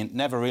aliens and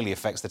never really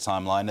affects the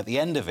timeline. At the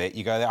end of it,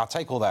 you go, I'll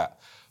take all that.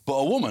 But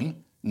a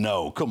woman?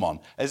 No, come on.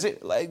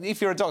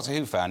 If you're a Doctor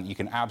Who fan, you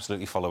can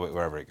absolutely follow it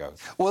wherever it goes.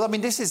 Well, I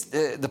mean, this is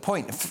the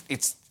point.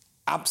 It's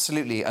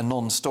absolutely a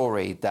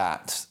non-story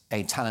that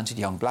a talented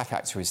young black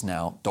actor is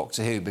now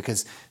Doctor Who,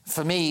 because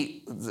for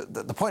me,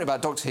 the point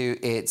about Doctor Who,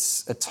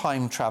 it's a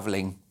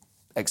time-travelling,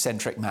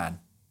 eccentric man.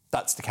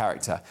 That's the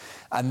character.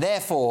 And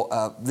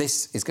therefore,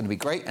 this is going to be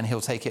great, and he'll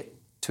take it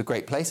to a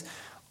great place.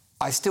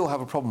 I still have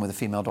a problem with a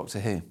female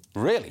Doctor Who.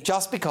 Really?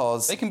 Just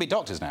because... They can be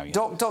doctors now, you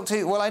know. Doctor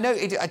Who... Well, I know,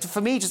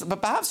 for me,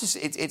 but perhaps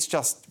it's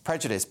just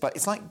prejudice, but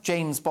it's like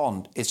James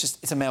Bond.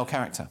 It's a male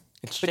character.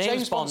 It's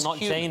James Bond, not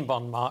Jane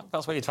Bond, Mark.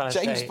 That's what you're trying to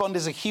say. James Bond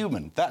is a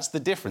human. That's the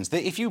difference.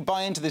 If you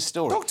buy into this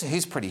story... Doctor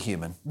Who's pretty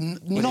human.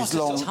 Not his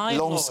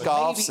long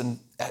scarves and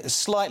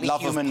slightly love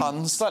human, of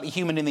puns. Slightly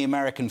human in the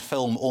American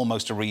film,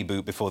 almost a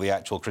reboot before the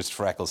actual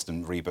Christopher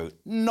Eccleston reboot.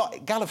 Not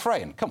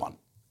Gallifreyan. Come on.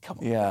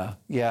 Yeah.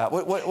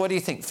 What do you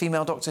think?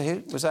 Female Doctor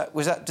Who? Was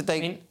that? Did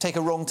they take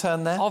a wrong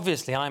turn there?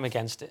 Obviously, I'm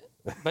against it.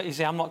 But you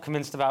see, I'm not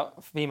convinced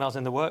about females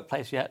in the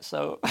workplace yet.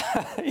 So,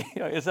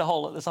 it's a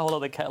whole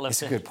other kettle of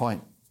fish. It's a good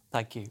point.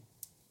 Thank you.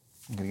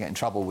 I'm going to get in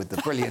trouble with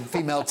the brilliant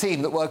female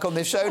team that work on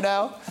this show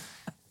now.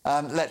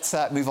 Let's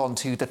move on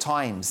to The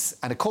Times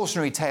and a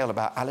cautionary tale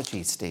about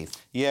allergies, Steve.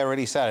 Yeah,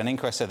 really sad. An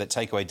inquest said that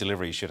takeaway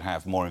deliveries should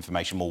have more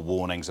information, more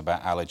warnings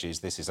about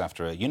allergies. This is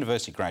after a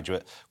university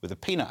graduate with a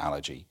peanut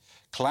allergy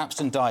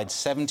collapsed and died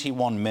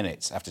 71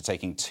 minutes after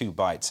taking 2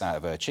 bites out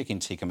of a chicken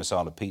tikka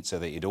masala pizza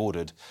that he'd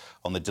ordered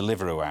on the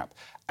Deliveroo app.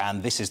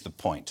 And this is the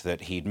point,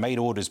 that he'd made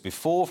orders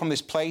before from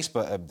this place,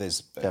 but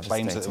there's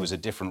claims that there was a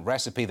different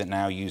recipe that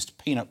now used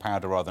peanut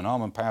powder rather than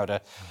almond powder.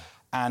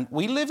 And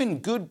we live in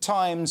good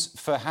times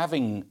for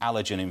having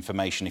allergen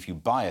information if you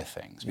buy a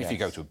thing. So if you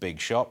go to a big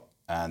shop,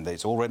 and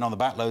it's all written on the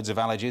back, loads of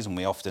allergies, and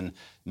we often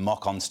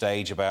mock on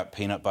stage about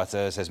peanut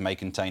butter, says may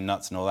contain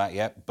nuts and all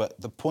that,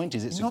 But the point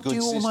is, it's a good system.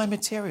 Not do all my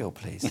material,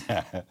 please.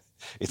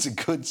 It's a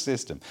good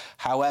system.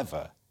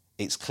 However,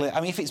 it's clear...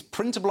 I mean, if it's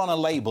printable on a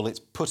label,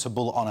 it's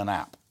puttable on an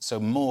app. So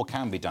more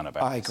can be done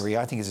about it. I agree.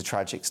 I think it's a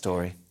tragic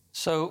story.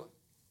 So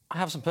I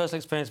have some personal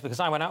experience because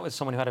I went out with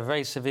someone who had a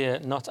very severe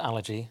nut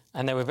allergy,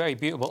 and they were very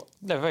beautiful.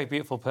 They're a very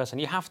beautiful person.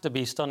 You have to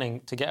be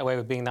stunning to get away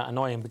with being that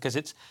annoying, because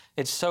it's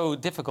so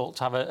difficult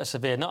to have a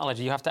severe nut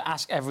allergy. You have to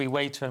ask every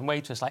waiter and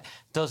waitress, like,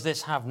 does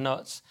this have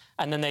nuts?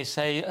 And then they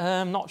say,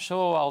 I'm not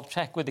sure, I'll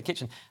check with the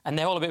kitchen. And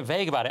they're all a bit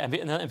vague about it.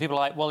 And people are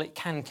like, well, it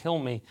can kill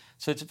me.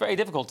 So it's very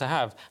difficult to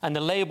have. And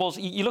the labels,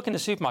 you look in the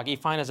supermarket, you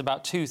find there's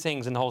about 2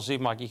 things in the whole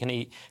supermarket you can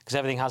eat, because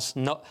everything has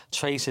nut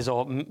traces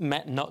or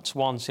met nuts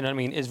once, you know what I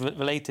mean, is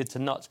related to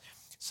nuts.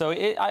 So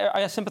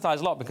I sympathise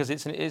a lot, because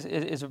it's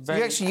a very...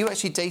 You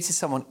actually dated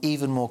someone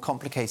even more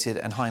complicated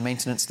and high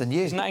maintenance than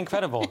you. Isn't that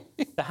incredible?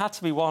 There had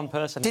to be one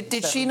person...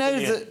 Did she know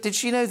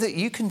that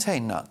you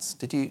contain nuts?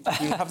 Did you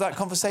have that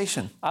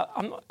conversation?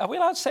 Are we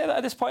allowed to say that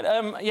at this point?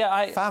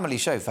 Family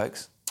show,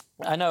 folks.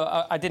 I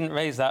know, I didn't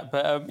raise that,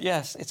 but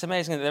yes, it's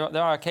amazing that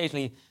there are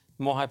occasionally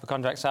more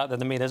hypochondriacs out there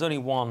than me. There's only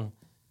one,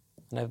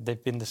 and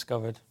they've been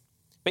discovered.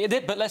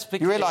 But let's...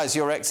 You realise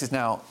your ex is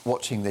now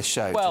watching this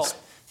show? Well... Just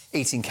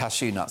eating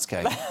cashew nuts,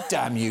 going,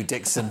 damn you,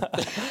 Dixon.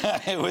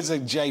 It was a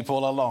jape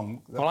all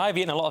along. Well, I've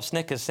eaten a lot of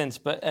Snickers since,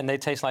 and they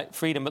taste like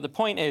freedom. But the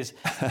point is,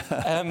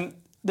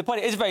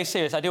 very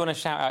serious. I do want to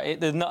shout out,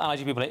 the nut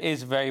allergy people, it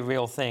is a very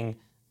real thing.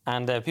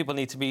 And people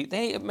need to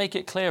they make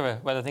it clearer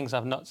whether things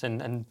have nuts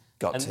in.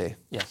 Got to.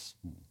 Yes.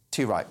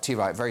 Too right.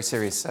 Very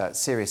serious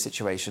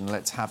situation.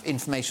 Let's have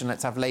information,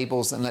 let's have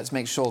labels, and let's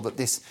make sure that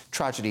this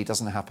tragedy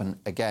doesn't happen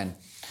again.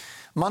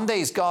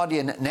 Monday's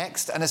Guardian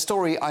next, and a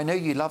story I know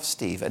you love,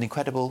 Steve, an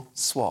incredible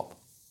swap.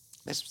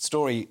 This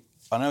story,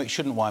 I know it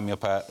shouldn't wind me up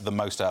the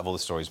most out of all the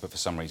stories, but for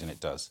some reason it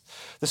does.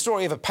 The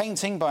story of a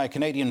painting by a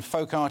Canadian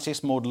folk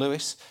artist, Maud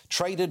Lewis,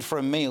 traded for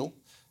a meal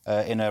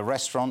in a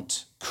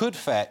restaurant, could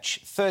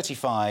fetch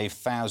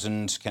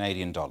 $35,000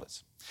 Canadian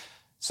dollars.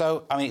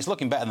 So, I mean, it's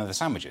looking better than the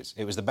sandwiches.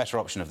 It was the better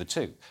option of the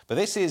two. But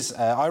this is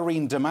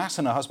Irene Damas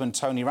and her husband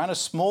Tony ran a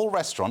small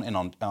restaurant in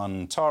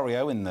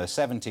Ontario in the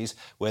 70s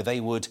where they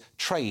would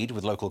trade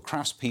with local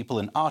craftspeople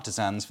and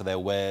artisans for their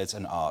wares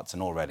and arts.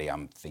 And already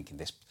I'm thinking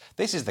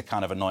this is the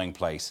kind of annoying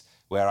place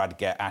where I'd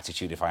get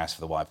attitude if I asked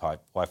for the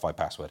Wi-Fi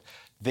password.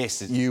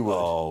 This is... You would.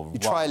 Oh, you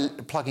try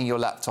plugging your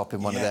laptop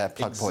in one of their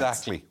plug points.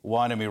 Exactly.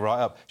 Winding me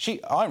right up.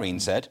 Irene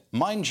said,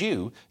 mind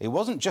you, it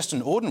wasn't just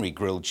an ordinary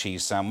grilled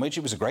cheese sandwich.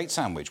 It was a great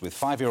sandwich with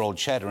 5-year-old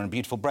cheddar and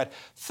beautiful bread.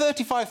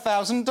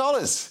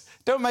 $35,000.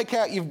 Don't make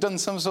out you've done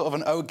some sort of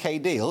an OK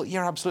deal.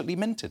 You're absolutely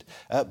minted.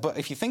 But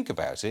if you think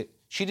about it,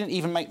 she didn't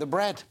even make the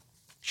bread.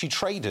 She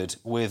traded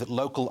with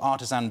local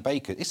artisan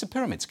bakers. It's a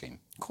pyramid scheme.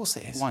 Of course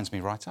it is. Winds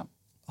me right up.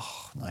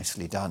 Oh,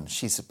 nicely done.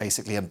 She's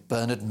basically a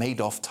Bernard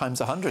Madoff times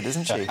 100,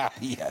 isn't she?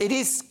 Yeah. It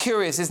is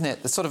curious, isn't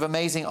it? The sort of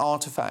amazing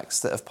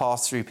artefacts that have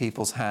passed through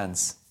people's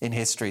hands in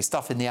history.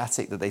 Stuff in the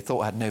attic that they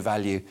thought had no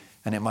value,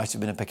 and it might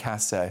have been a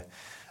Picasso.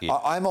 Yeah.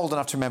 I'm old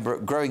enough to remember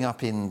growing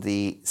up in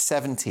the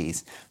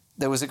 70s,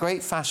 there was a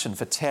great fashion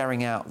for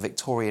tearing out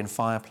Victorian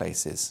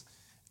fireplaces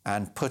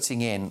and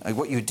putting in...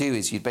 What you'd do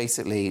is you'd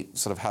basically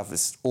sort of have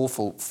this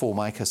awful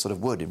Formica sort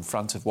of wood in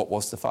front of what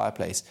was the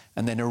fireplace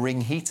and then a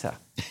ring heater.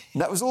 And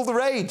that was all the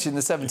rage in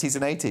the 70s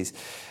and 80s.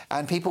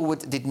 And people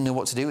didn't know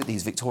what to do with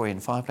these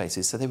Victorian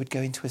fireplaces, so they would go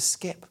into a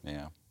skip.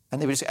 Yeah.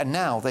 And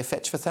now they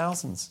fetch for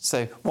thousands.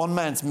 So one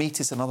man's meat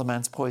is another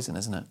man's poison,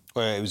 isn't it?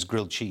 Well, it was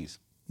grilled cheese.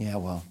 Yeah,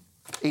 well,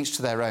 each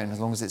to their own.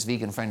 As long as it's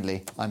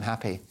vegan-friendly, I'm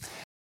happy.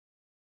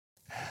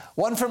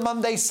 One from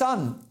Monday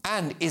Sun.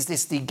 And is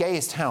this the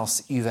gayest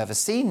house you've ever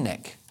seen,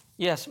 Nick?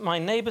 Yes, my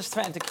neighbours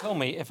threatened to kill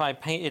me if I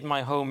painted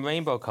my home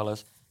rainbow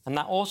colours, and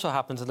that also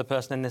happened to the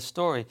person in this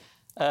story.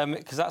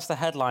 Because that's the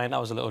headline. That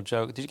was a little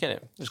joke. Did you get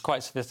it? It was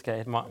quite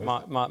sophisticated.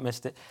 Mark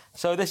missed it.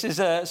 So this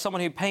is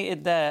someone who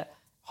painted their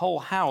whole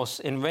house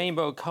in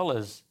rainbow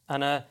colours,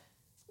 and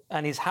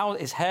his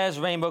hair's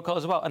rainbow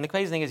colours as well. And the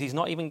crazy thing is he's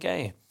not even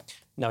gay.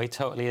 No, he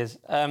totally is.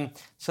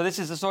 So this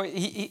is the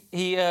story.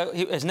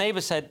 His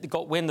neighbour said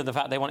got wind of the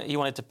fact he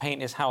wanted to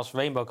paint his house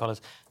rainbow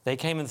colours. They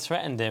came and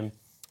threatened him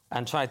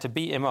and tried to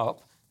beat him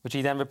up, which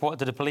he then reported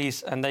to the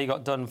police, and they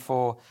got done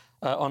for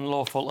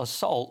unlawful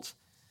assault.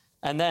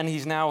 And then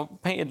he's now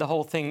painted the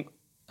whole thing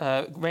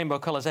rainbow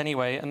colours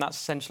anyway, and that's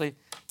essentially...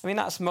 I mean,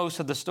 that's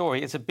most of the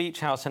story. It's a beach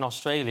house in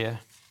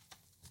Australia.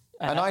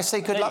 And I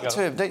say good luck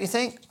to him, don't you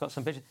think? It's got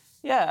some pictures.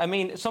 Yeah, I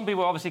mean, some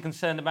people are obviously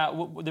concerned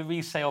about the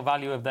resale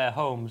value of their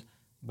homes,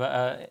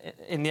 but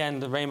in the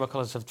end, the rainbow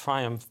colours have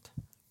triumphed.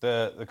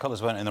 The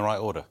colours weren't in the right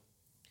order.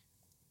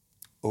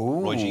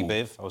 Ooh. Roy G.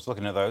 Biv, I was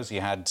looking at those. They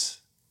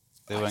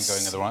weren't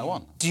going in the right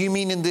one. Do you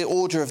mean in the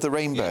order of the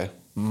rainbow? Yeah.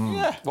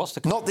 Yeah. What's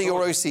the Not that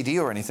you're OCD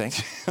or anything.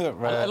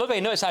 I love it.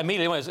 You noticed that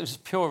immediately. It was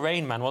pure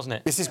Rain Man, wasn't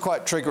it? This is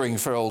quite triggering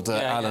for old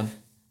Alan. Yeah.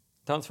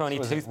 Don't throw any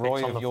toothpicks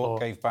Roy on the of York floor.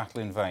 gave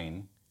battle in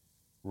vain.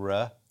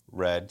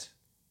 Red,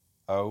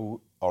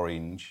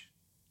 orange.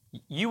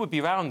 You would be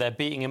round there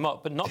beating him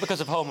up, but not because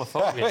of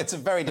homophobia. It's a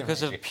very different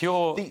because of issue.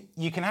 pure...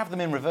 You can have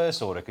them in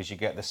reverse order because you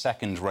get the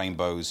second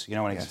rainbows. You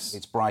know, when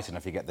it's bright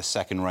enough, you get the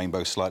second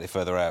rainbow slightly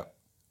further out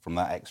from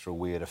that extra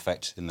weird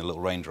effect in the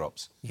little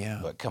raindrops. Yeah.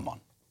 But come on.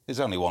 There's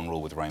only one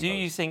rule with rainbows. Do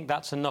you think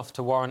that's enough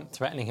to warrant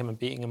threatening him and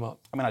beating him up?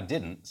 I mean, I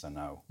didn't, so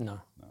no.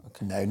 No.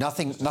 Okay. No,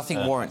 nothing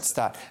warrants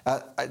that.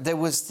 There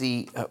was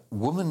the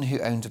woman who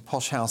owned a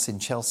posh house in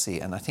Chelsea,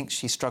 and I think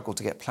she struggled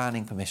to get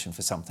planning permission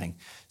for something.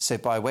 So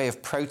by way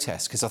of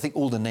protest, because I think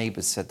all the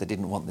neighbours said they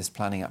didn't want this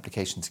planning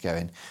application to go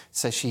in,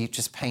 so she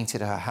just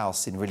painted her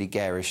house in really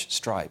garish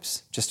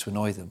stripes, just to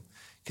annoy them.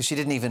 Because she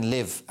didn't even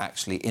live,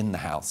 actually, in the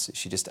house.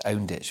 She just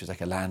owned it. She was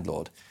like a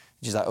landlord.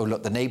 She's like, oh,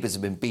 look, the neighbours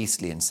have been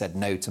beastly and said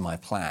no to my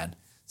plan,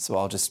 so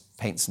I'll just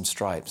paint some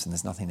stripes and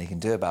there's nothing they can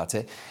do about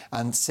it.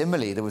 And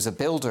similarly, there was a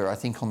builder, I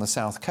think, on the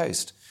south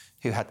coast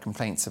who had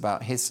complaints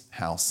about his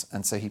house,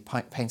 and so he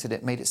painted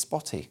it, made it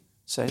spotty.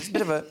 So it's a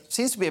bit of a...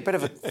 seems to be a bit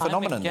of a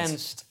phenomenon. I'm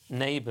against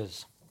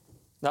neighbours.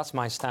 That's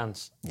my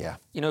stance. Yeah.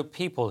 You know,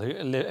 people who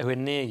are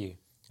near you.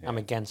 Yeah. I'm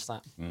against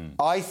that.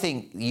 I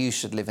think you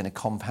should live in a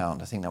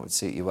compound. I think that would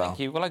suit you well. Thank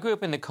you. Well, I grew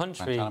up in the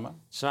country,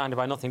 surrounded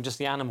by nothing, just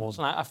the animals,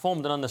 and I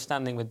formed an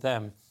understanding with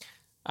them.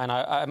 And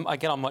I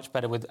get on much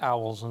better with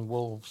owls and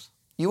wolves.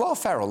 You are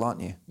feral,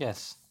 aren't you?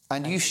 Yes.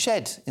 And you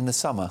shed in the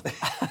summer.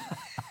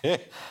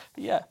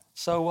 Yeah.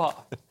 So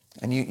what?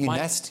 And you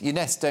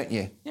nest, don't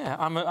you? Yeah,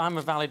 I'm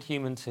a valid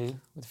human too,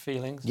 with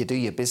feelings. You do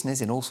your business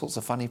in all sorts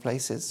of funny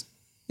places.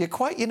 You're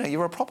quite,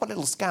 you're a proper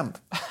little scamp.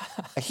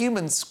 A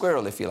human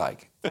squirrel, if you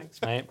like. Thanks,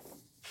 mate.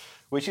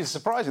 Which is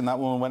surprising that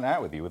woman went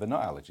out with you with a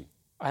nut allergy.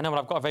 I know, but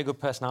I've got a very good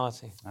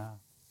personality. Ah.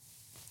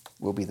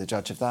 We'll be the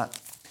judge of that.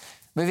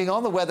 Moving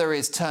on, the weather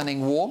is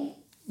turning warm.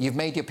 You've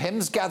made your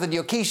pims, gathered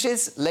your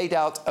quiches, laid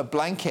out a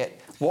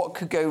blanket. What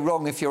could go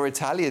wrong if you're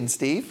Italian,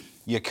 Steve?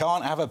 You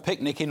can't have a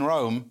picnic in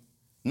Rome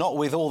Not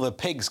with all the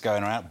pigs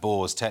going around,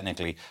 boars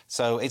technically.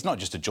 So it's not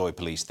just a Joy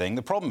Police thing.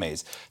 The problem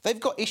is they've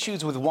got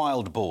issues with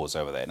wild boars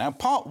over there. Now,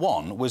 part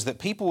one was that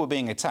people were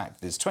being attacked.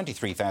 There's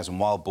 23,000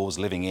 wild boars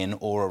living in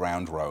or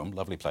around Rome,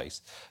 lovely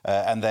place.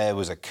 And there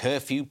was a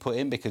curfew put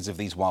in because of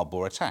these wild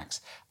boar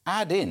attacks.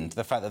 Add in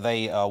the fact that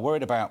they are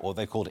worried about what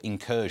they called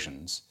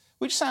incursions,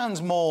 which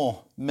sounds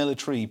more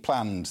military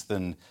planned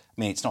than...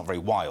 I mean, it's not very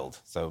wild,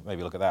 so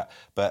maybe look at that.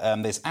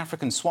 But this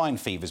African swine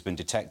fever has been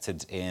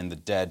detected in the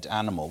dead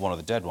animal, one of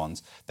the dead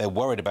ones. They're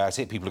worried about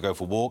it. People who go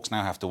for walks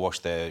now have to wash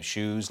their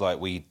shoes like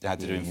we had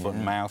to do in foot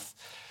and mouth.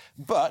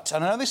 But,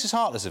 and I know this is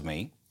heartless of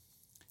me,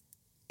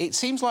 it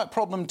seems like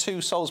problem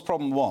 2 solves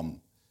problem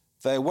 1.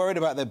 They're worried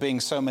about there being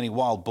so many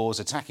wild boars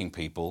attacking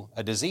people.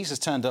 A disease has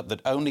turned up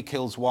that only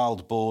kills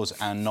wild boars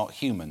and not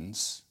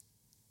humans.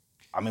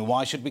 I mean,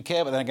 why should we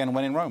care? But then again,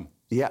 when in Rome.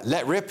 Yeah,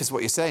 let rip is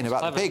what you're saying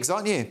about the pigs,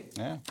 aren't you?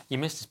 Yeah. You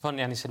missed his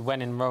punny and he said,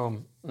 when in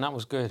Rome, and that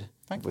was good.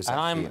 Thank you.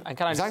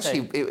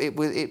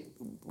 It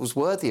was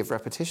worthy of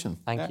repetition.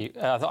 Thank you.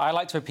 I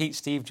like to repeat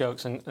Steve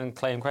jokes and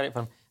claim credit for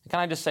them. Can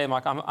I just say,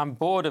 Mike, I'm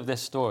bored of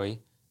this story.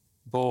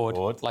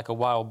 Bored. Like a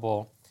wild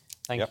boar.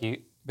 Thank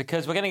you.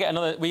 Because we're going to get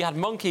another... We had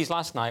monkeys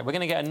last night. We're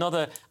going to get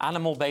another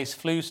animal-based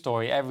flu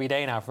story every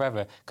day now,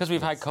 forever. Because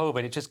we've had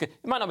COVID,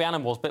 it might not be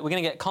animals, but we're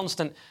going to get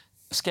constant...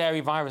 scary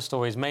virus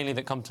stories, mainly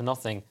that come to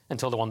nothing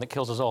until the one that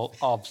kills us all,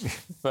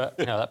 OBS. But,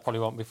 you know, that probably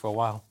won't be for a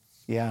while.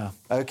 Yeah,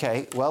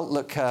 OK. Well,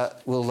 look,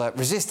 we'll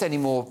resist any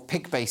more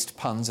pig-based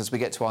puns as we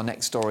get to our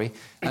next story.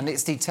 And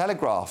it's the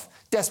Telegraph.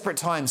 Desperate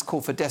times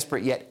call for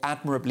desperate yet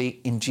admirably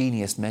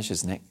ingenious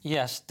measures, Nick.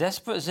 Yes,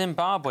 desperate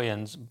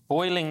Zimbabweans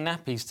boiling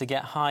nappies to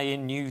get high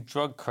in new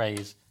drug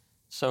craze.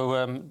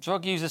 So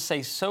drug users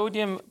say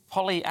sodium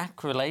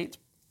polyacrylate,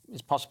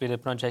 is possibly the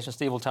pronunciation,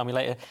 Steve will tell me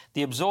later,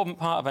 the absorbent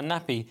part of a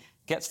nappy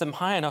gets them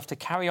high enough to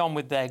carry on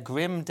with their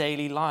grim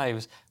daily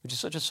lives, which is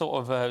such a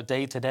sort of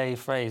day-to-day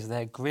phrase,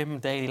 their grim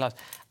daily lives.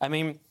 I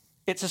mean,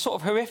 it's a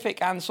sort of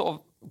horrific and sort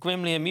of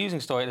grimly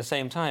amusing story at the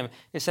same time.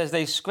 It says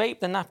they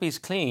scrape the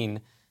nappies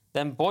clean,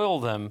 then boil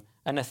them,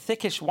 and a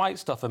thickish white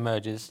stuff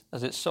emerges,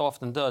 as it so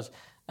often does.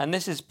 And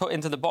this is put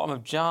into the bottom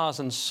of jars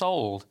and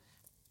sold.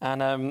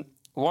 And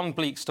one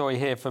bleak story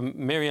here from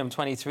Miriam,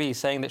 23,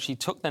 saying that she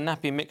took the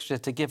nappy mixture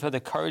to give her the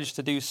courage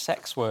to do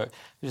sex work,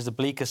 which is the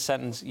bleakest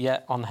sentence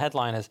yet on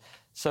headliners.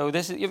 So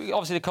this is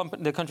obviously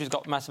the country's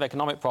got massive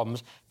economic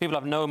problems. People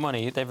have no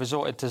money. They've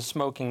resorted to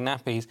smoking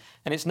nappies,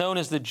 and it's known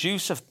as the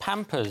juice of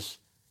Pampers,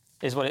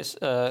 is what it's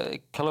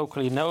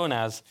colloquially known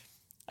as.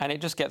 And it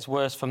just gets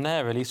worse from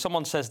there, really.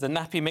 Someone says the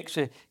nappy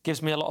mixture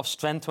gives me a lot of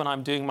strength when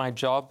I'm doing my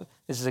job.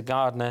 This is a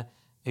gardener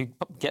who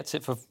gets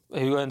it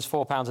who earns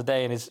 £4 a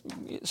day and is...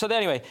 So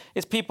anyway,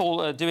 it's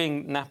people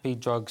doing nappy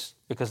drugs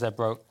because they're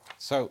broke.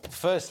 So,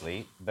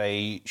 firstly,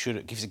 they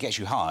should, if it gets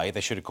you high,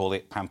 they should have called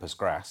it Pampas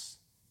Grass.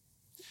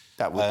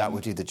 That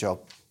would do the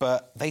job.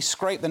 But they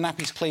scrape the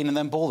nappies clean and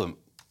then boil them.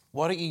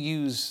 Why don't you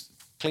use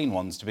clean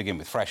ones to begin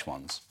with, fresh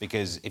ones?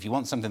 Because if you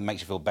want something that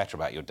makes you feel better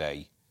about your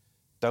day,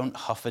 don't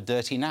huff a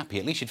dirty nappy.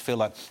 At least you'd feel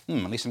like, at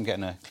least I'm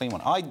getting a clean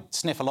one. I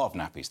sniff a lot of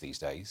nappies these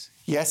days.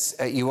 Yes,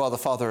 you are the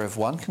father of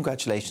one.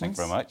 Congratulations. Thank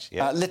you very much.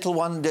 Yeah. Little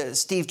one,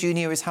 Steve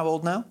Jr. is how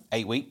old now?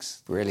 8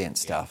 weeks. Brilliant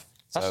stuff.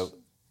 Yeah.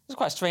 It's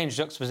quite a strange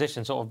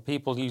juxtaposition, sort of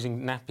people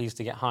using nappies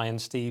to get high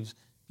and Steve's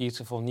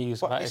beautiful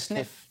news about they his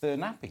sniff the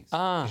nappies.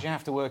 Because you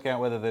have to work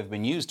out whether they've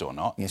been used or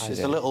not. Yes,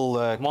 it's a little...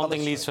 one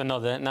thing leads to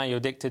another. Now you're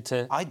addicted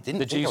to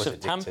the juice of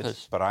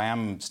Pampers. But I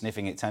am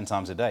sniffing it 10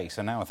 times a day.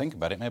 So now I think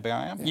about it, maybe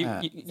I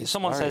am.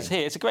 Someone says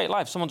here, it's a great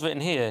life. Someone's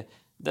written here,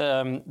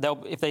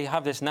 if they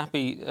have this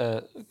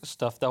nappy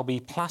stuff, they'll be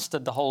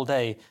plastered the whole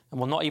day and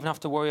will not even have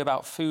to worry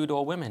about food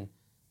or women.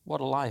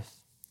 What a life.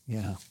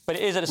 Yeah. But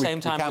it is at the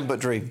same time... We can but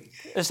dream.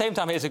 At the same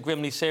time, it is a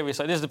grimly serious...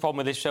 This is the problem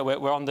with this show.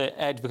 We're on the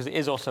edge because it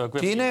is also a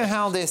grimly... Do you know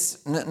how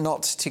this...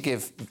 Not to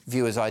give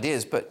viewers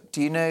ideas, but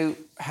do you know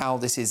how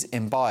this is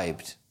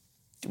imbibed?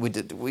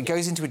 It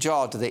goes into a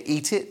jar. Do they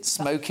eat it,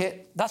 smoke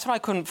it? That's what I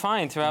couldn't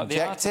find throughout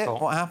the article. Inject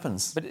it? What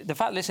happens? But the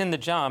fact that it's in the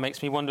jar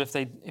makes me wonder if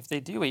they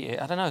do eat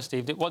it. I don't know,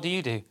 Steve. What do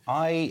you do?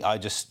 I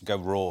just go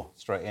raw,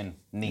 straight in,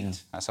 neat. Yeah.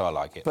 That's how I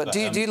like it. But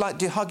do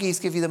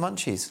Huggies give you the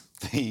munchies?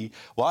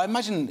 Well, I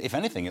imagine, if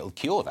anything, it'll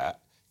cure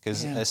that,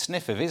 because a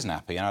sniff of is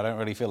nappy and I don't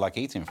really feel like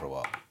eating for a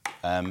while.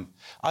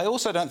 I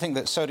also don't think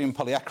that sodium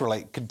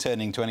polyacrylate could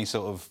turn into any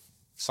sort of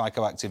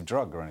psychoactive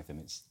drug or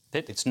anything.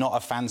 It's not a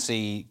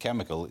fancy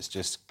chemical, it's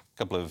just a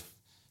couple of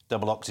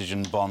double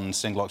oxygen bond,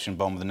 single oxygen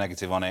bond with a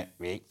negative on it.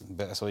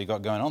 But that's all you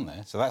got going on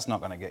there. So that's not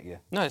going to get you...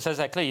 No, it says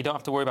that clearly. You don't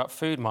have to worry about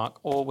food, Mark,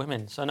 or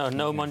women. So no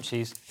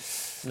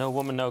munchies, no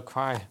woman, no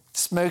cry.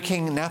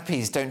 Smoking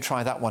nappies, don't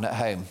try that one at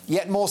home.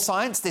 Yet more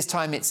science, this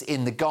time it's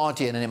in The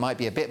Guardian, and it might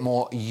be a bit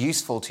more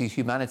useful to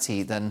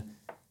humanity than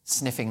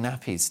sniffing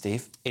nappies,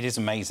 Steve. It is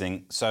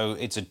amazing. So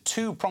it's a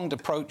two-pronged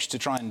approach to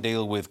try and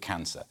deal with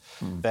cancer.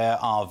 There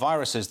are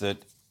viruses that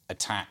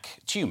attack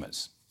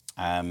tumours.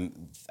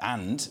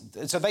 And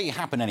so they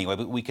happen anyway,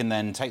 but we can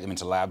then take them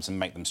into labs and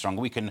make them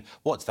stronger. We can...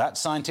 What's that?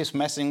 Scientists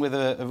messing with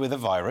a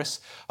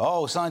virus.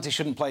 Oh, scientists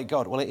shouldn't play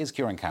God. Well, it is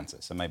curing cancer,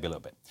 so maybe a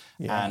little bit.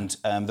 Yeah.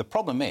 And the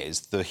problem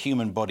is the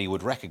human body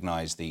would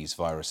recognise these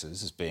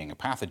viruses as being a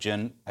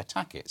pathogen,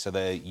 attack it. So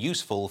they're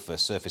useful for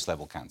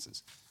surface-level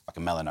cancers, like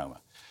a melanoma.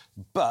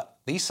 But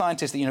these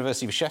scientists at the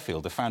University of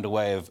Sheffield have found a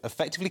way of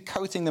effectively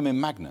coating them in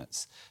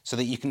magnets so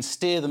that you can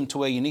steer them to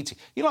where you need to.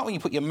 You know, like when you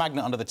put your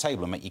magnet under the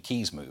table and make your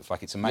keys move,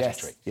 like it's a magic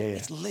trick? Yeah.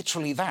 It's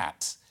literally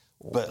that,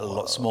 but a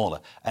lot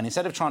smaller. And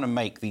instead of trying to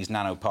make these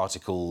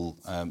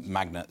nanoparticle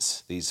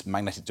magnets, these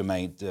magnetic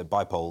domain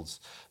bipoles,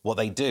 what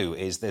they do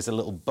is there's a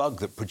little bug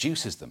that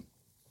produces them.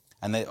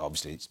 And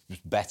obviously it's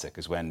better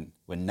because when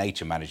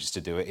nature manages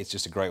to do it, it's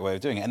just a great way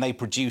of doing it. And they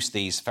produce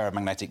these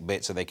ferromagnetic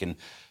bits so they can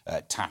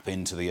tap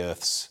into the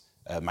Earth's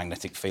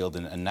magnetic field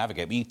and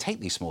navigate. But you take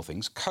these small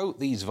things, coat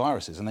these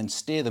viruses, and then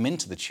steer them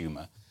into the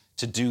tumour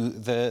to do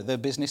the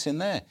business in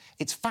there.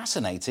 It's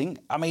fascinating.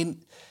 I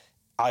mean,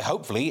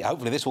 hopefully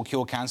this will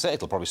cure cancer.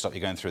 It'll probably stop you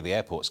going through the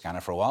airport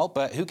scanner for a while,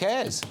 but who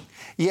cares?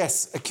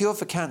 Yes, a cure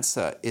for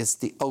cancer is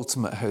the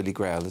ultimate holy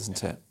grail,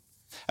 isn't it?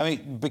 I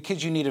mean,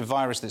 because you need a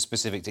virus that's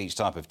specific to each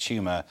type of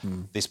tumour,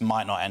 this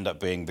might not end up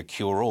being the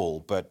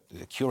cure-all, but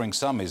curing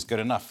some is good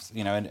enough.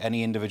 You know, in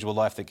any individual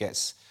life that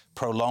gets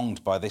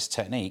prolonged by this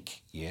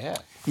technique, yeah.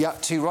 Yeah,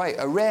 too right.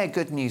 A rare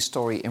good news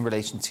story in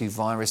relation to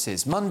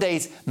viruses.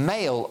 Monday's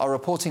Mail are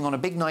reporting on a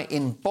big night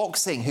in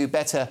boxing. Who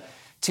better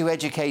to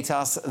educate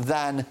us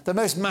than the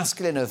most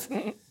masculine of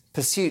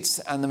pursuits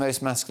and the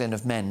most masculine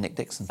of men, Nick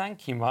Dixon.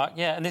 Thank you, Mark.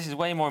 Yeah, and this is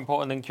way more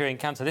important than curing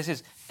cancer. This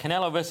is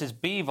Canelo versus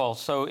Bivol.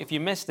 So if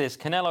you missed this,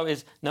 Canelo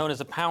is known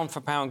as a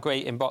pound-for-pound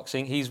great in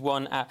boxing. He's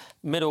won at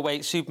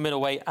middleweight, super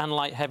middleweight and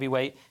light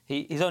heavyweight.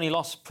 His only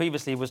loss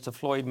previously was to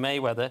Floyd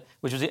Mayweather,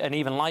 which was an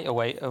even lighter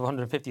weight of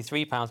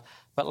 153 pounds.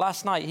 But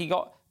last night he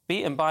got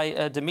beaten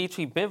by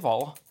Dimitri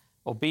Bivol,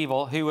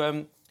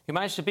 who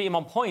managed to beat him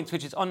on points,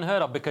 which is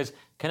unheard of because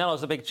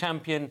Canelo's a big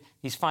champion.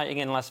 He's fighting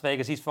in Las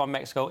Vegas. He's from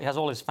Mexico. He has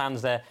all his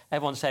fans there.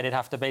 Everyone said he'd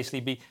have to basically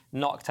be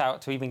knocked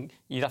out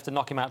you'd have to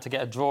knock him out to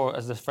get a draw,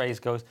 as the phrase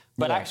goes.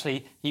 But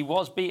actually, he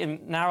was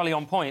beaten narrowly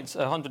on points,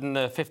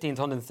 115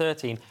 to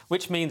 113,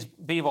 which means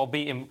Bivol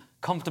beat him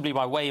comfortably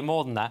by way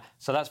more than that.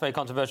 So that's very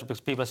controversial because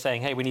people are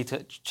saying, hey, we need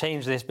to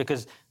change this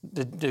because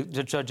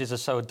the judges are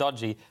so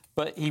dodgy.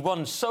 But he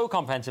won so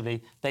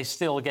comprehensively, they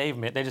still gave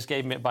him it. They just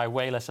gave him it by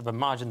way less of a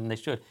margin than they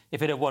should.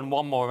 If he'd have won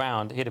one more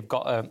round, he'd have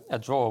got a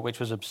draw, which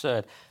was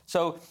absurd.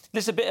 So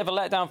this is a bit of a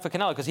letdown for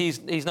Canelo because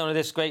he's known as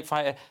this great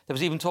fighter. There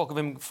was even talk of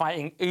him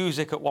fighting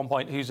Usyk at one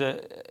point, which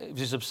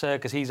is absurd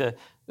because he's one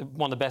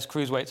of the best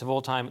cruiserweights of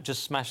all time,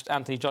 just smashed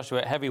Anthony Joshua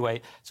at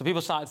heavyweight. So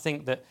people started to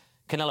think that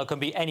Canelo can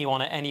beat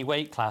anyone at any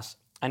weight class.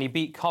 And he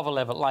beat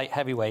Kovalev at light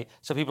heavyweight.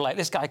 So people are like,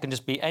 this guy can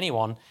just beat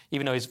anyone,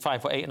 even though he's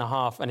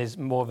 5'8.5" and is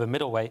more of a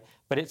middleweight.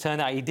 But it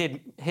turned out he did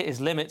hit his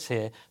limits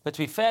here. But to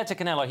be fair to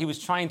Canelo, he was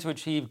trying to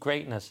achieve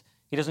greatness.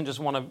 He doesn't just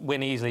want to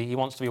win easily. He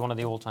wants to be one of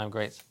the all-time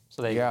greats.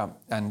 So there you go.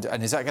 And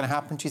is that going to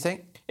happen, do you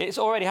think? It's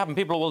already happened.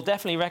 People will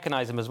definitely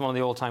recognise him as one of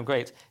the all-time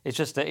greats. It's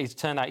just that it's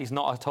turned out he's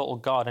not a total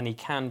god and he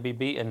can be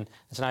beaten. And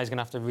so now he's going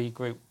to have to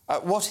regroup.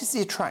 What is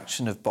the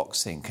attraction of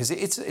boxing? Because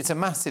it's a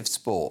massive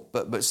sport,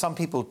 but some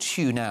people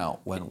tune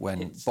out when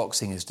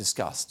boxing is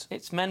discussed.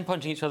 It's men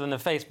punching each other in the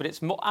face, but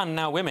it's more, and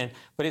now women.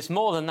 But it's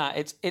more than that.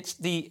 It's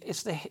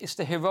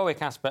the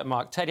heroic aspect,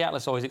 Mark. Teddy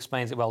Atlas always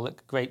explains it well. The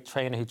great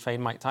trainer who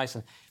trained Mike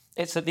Tyson.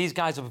 It's that these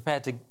guys are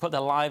prepared to put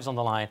their lives on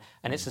the line,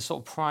 and it's a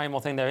sort of primal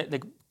thing. They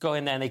go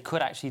in there and they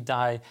could actually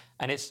die,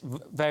 and it's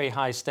very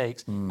high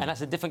stakes. And that's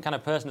a different kind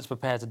of person that's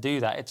prepared to do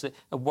that. It's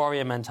a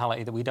warrior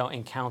mentality that we don't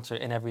encounter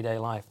in everyday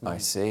life. I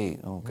see.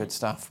 Oh, good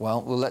stuff.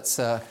 Well, let's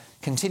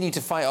continue to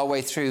fight our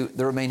way through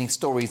the remaining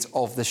stories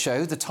of the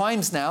show. The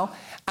Times now,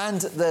 and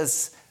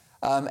there's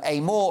a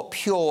more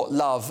pure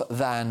love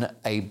than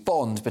a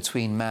bond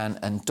between man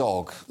and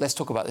dog. Let's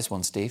talk about this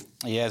one, Steve.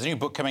 Yeah, there's a new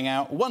book coming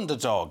out, Wonder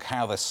Dog,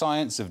 How the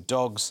Science of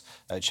Dogs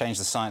Changed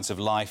the Science of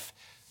Life.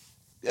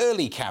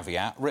 Early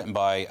caveat, written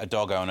by a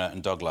dog owner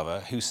and dog lover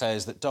who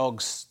says that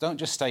dogs don't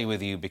just stay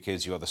with you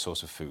because you're the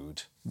source of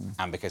food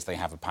and because they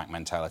have a pack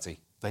mentality.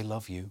 They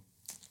love you.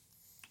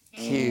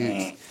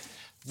 Cute.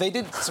 They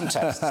did some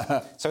tests.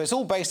 So it's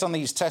all based on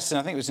these tests, and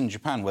I think it was in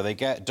Japan, where they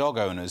get dog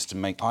owners to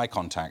make eye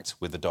contact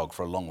with the dog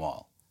for a long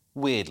while.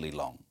 Weirdly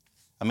long.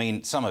 I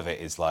mean, some of it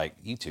is like,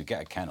 you two,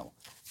 get a kennel.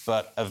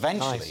 But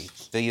eventually,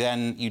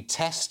 you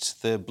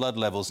test the blood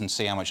levels and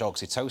see how much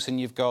oxytocin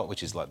you've got,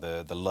 which is like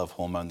the love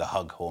hormone, the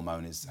hug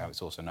hormone is how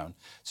it's also known.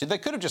 So they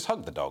could have just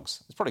hugged the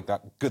dogs. It's probably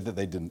that good that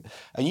they didn't.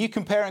 And you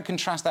compare and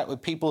contrast that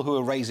with people who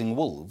are raising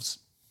wolves,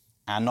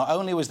 and not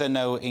only was there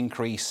no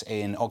increase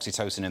in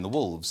oxytocin in the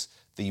wolves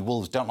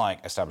don't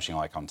like establishing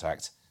eye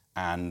contact,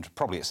 and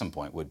probably at some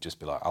point would just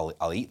be like,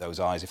 I'll eat those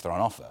eyes if they're on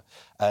offer.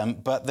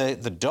 But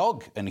the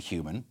dog and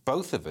human,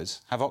 both of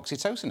us, have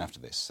oxytocin after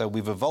this. So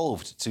we've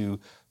evolved to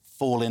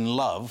fall in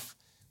love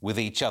with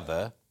each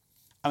other.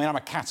 I mean, I'm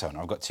a cat owner.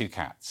 I've got 2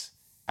 cats.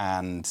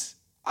 And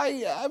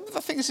I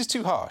think this is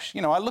too harsh.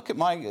 You know, I look at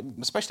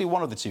especially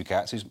one of the two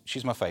cats,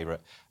 she's my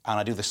favourite, and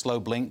I do the slow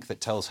blink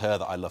that tells her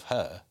that I love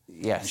her.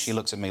 Yes. And she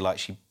looks at me like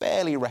she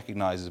barely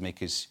recognises me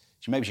because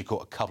maybe she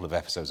caught a couple of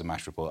episodes of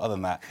MASH Report. Other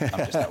than that,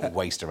 I'm just a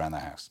waste around the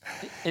house.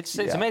 It's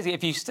amazing.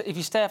 If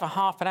you stare for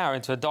half an hour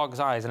into a dog's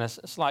eyes in a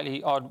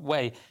slightly odd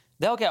way,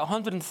 they'll get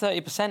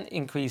 130%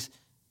 increase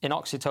in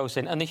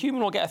oxytocin, and the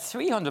human will get a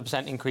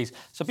 300% increase.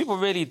 So people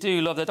really do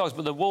love their dogs,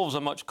 but the wolves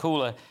are much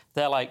cooler.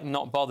 They're, like,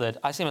 not bothered.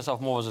 I see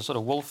myself more as a sort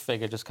of wolf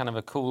figure, just kind of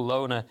a cool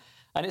loner.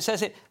 And it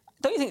says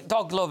don't you think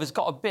dog love has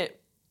got a bit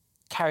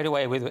carried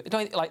away with it?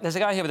 There's a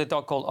guy here with a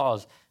dog called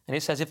Oz, and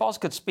it says, if Oz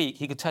could speak,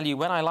 he could tell you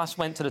when I last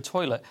went to the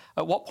toilet,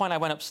 at what point I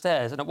went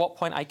upstairs, and at what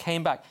point I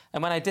came back,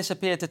 and when I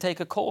disappeared to take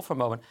a call for a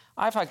moment.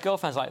 I've had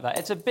girlfriends like that.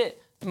 It's a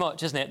bit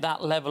much, isn't it,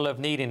 that level of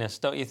neediness,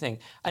 don't you think?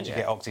 And Did you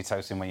get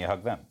oxytocin when you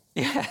hug them?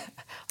 Yeah,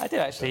 I did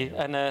actually,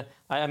 and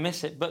I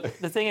miss it. But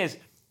the thing is,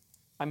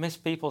 I miss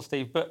people,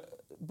 Steve.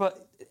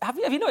 But have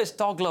you noticed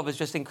dog love has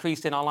just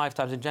increased in our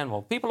lifetimes in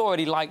general? People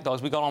already like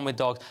dogs. We got on with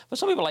dogs, but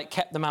some people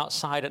kept them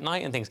outside at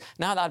night and things.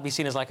 Now that'd be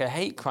seen as like a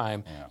hate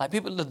crime. Yeah.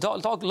 The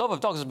dog love of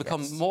dogs has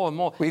become more and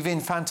more. We've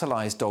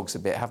infantilized dogs a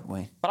bit, haven't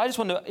we? But I just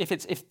wonder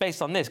if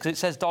based on this, because it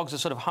says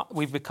dogs are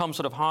we've become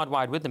sort of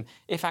hardwired with them.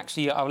 If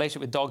actually our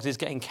relationship with dogs is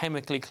getting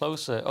chemically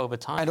closer over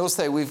time. And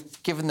also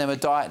we've given them a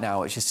diet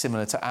now which is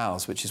similar to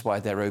ours, which is why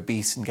they're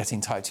obese and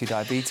getting type 2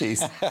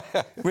 diabetes.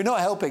 We're not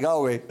helping,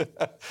 are we?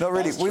 Not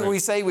really. We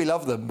say we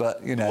love them,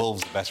 but you know.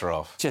 Wolves are better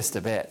off. Just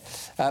a bit.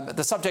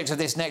 The subject of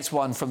this next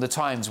one from The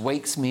Times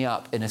wakes me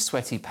up in a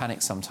sweaty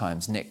panic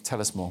sometimes. Nick,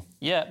 tell us more.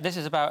 Yeah, this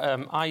is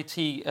about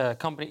IT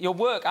company. Your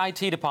work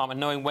IT department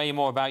knowing way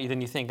more about you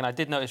than you think. And I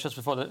did notice just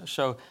before the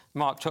show,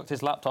 Mark chucked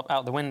his laptop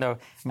out the window.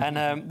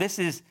 And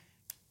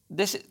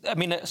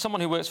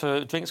someone who works for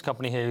a drinks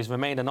company here who's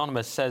remained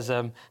anonymous says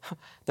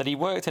that he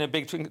worked in a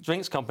big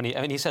drinks company.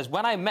 And he says,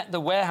 when I met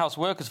the warehouse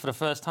workers for the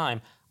first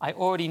time, I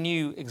already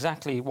knew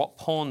exactly what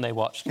porn they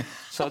watched.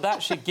 So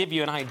that should give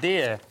you an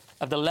idea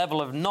of the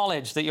level of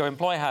knowledge that your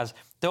employer has.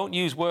 Don't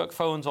use work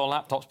phones or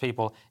laptops,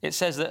 people. It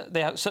says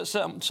that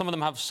some of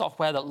them have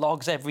software that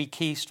logs every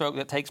keystroke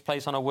that takes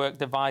place on a work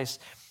device,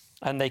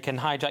 and they can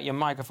hijack your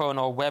microphone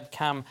or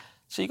webcam.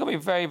 So you've got to be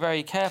very,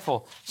 very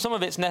careful. Some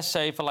of it's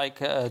necessary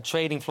for,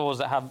 trading floors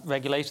that have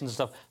regulations and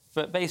stuff.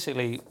 But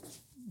basically,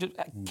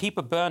 keep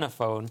a burner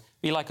phone.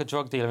 Be like a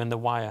drug dealer in The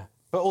Wire.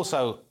 But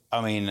also,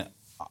 I mean,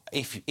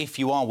 if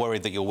you are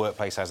worried that your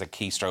workplace has a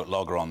keystroke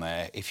logger on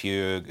there, if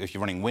you're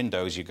running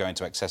Windows, you go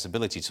into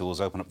accessibility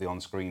tools, open up the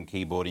on-screen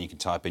keyboard, and you can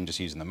type in just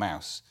using the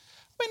mouse.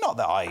 I mean, not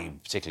that I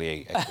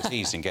particularly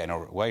expertise in getting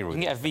away with it.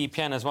 You can get a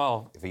VPN as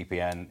well. A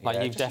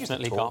VPN, you've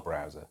definitely use the Tor got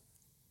browser.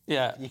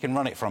 Yeah. You can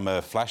run it from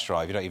a flash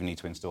drive. You don't even need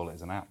to install it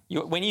as an app.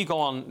 When you go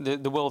on,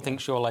 the world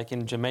thinks you're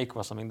in Jamaica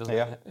or something, doesn't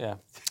it? Yeah.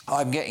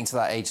 I'm getting to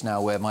that age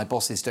now where my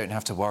bosses don't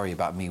have to worry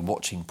about me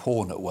watching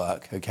porn at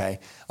work, OK?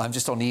 I'm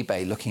just on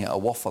eBay looking at a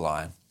waffle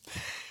iron.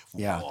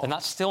 Yeah. And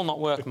that's still not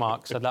work,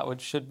 Mark, so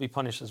that should be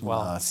punished as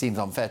well. Seems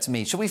unfair to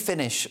me. Shall we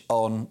finish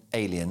on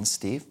aliens,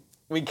 Steve?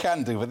 We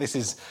can do, but this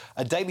is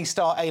a Daily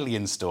Star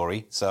alien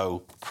story,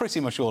 so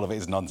pretty much all of it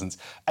is nonsense.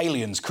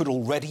 Aliens could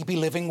already be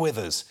living with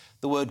us.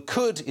 The word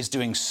could is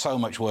doing so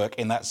much work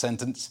in that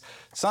sentence.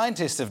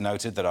 Scientists have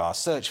noted that our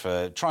search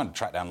for trying to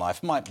track down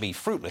life might be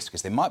fruitless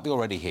because they might be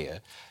already here.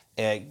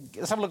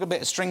 Let's have a look a bit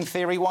at string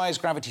theory. Why is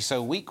gravity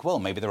so weak? Well,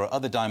 maybe there are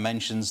other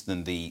dimensions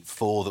than the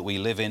 4 that we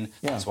live in.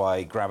 Yeah. That's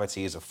why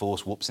gravity as a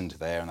force whoops into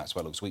there, and that's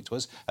why it looks weak to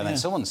us. And then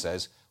someone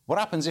says, what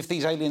happens if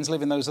these aliens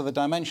live in those other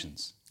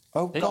dimensions?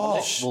 Oh,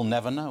 gosh. We'll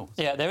never know.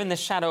 Yeah, they're in the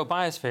shadow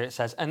biosphere, it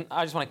says. And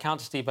I just want to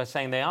counter Steve by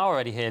saying they are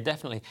already here,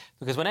 definitely.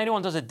 Because when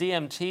anyone does a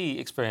DMT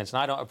experience,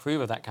 and I don't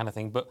approve of that kind of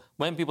thing, but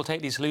when people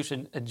take these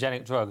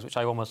hallucinogenic drugs, which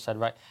I almost said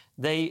right,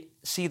 they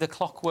see the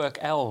clockwork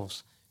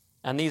elves.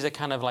 And these are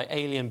kind of like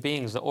alien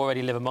beings that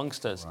already live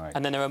amongst us. Right.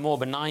 And then there are more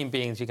benign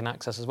beings you can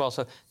access as well.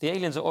 So the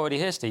aliens are already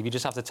here, Steve. You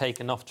just have to take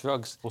enough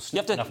drugs. You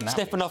have to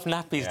sniff enough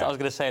nappies. Yeah. I was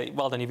going to say,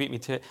 well done, you beat me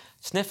to it.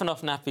 Sniff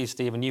enough nappies,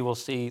 Steve, and you will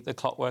see the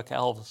clockwork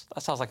elves.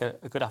 That sounds like a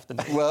good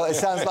afternoon. Well, it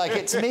sounds like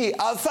it to me.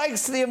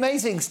 Thanks to the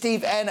amazing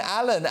Steve N.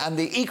 Allen and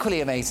the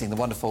equally amazing, the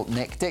wonderful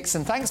Nick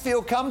Dixon. Thanks for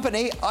your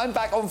company. I'm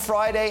back on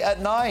Friday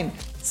at 9.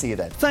 See you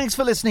then. Thanks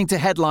for listening to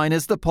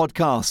Headliners, the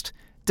podcast.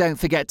 Don't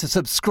forget to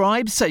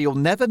subscribe so you'll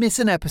never miss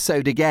an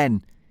episode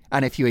again.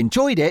 And if you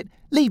enjoyed it,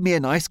 leave me a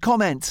nice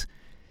comment.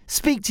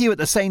 Speak to you at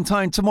the same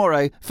time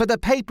tomorrow for the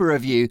paper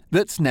review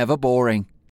that's never boring.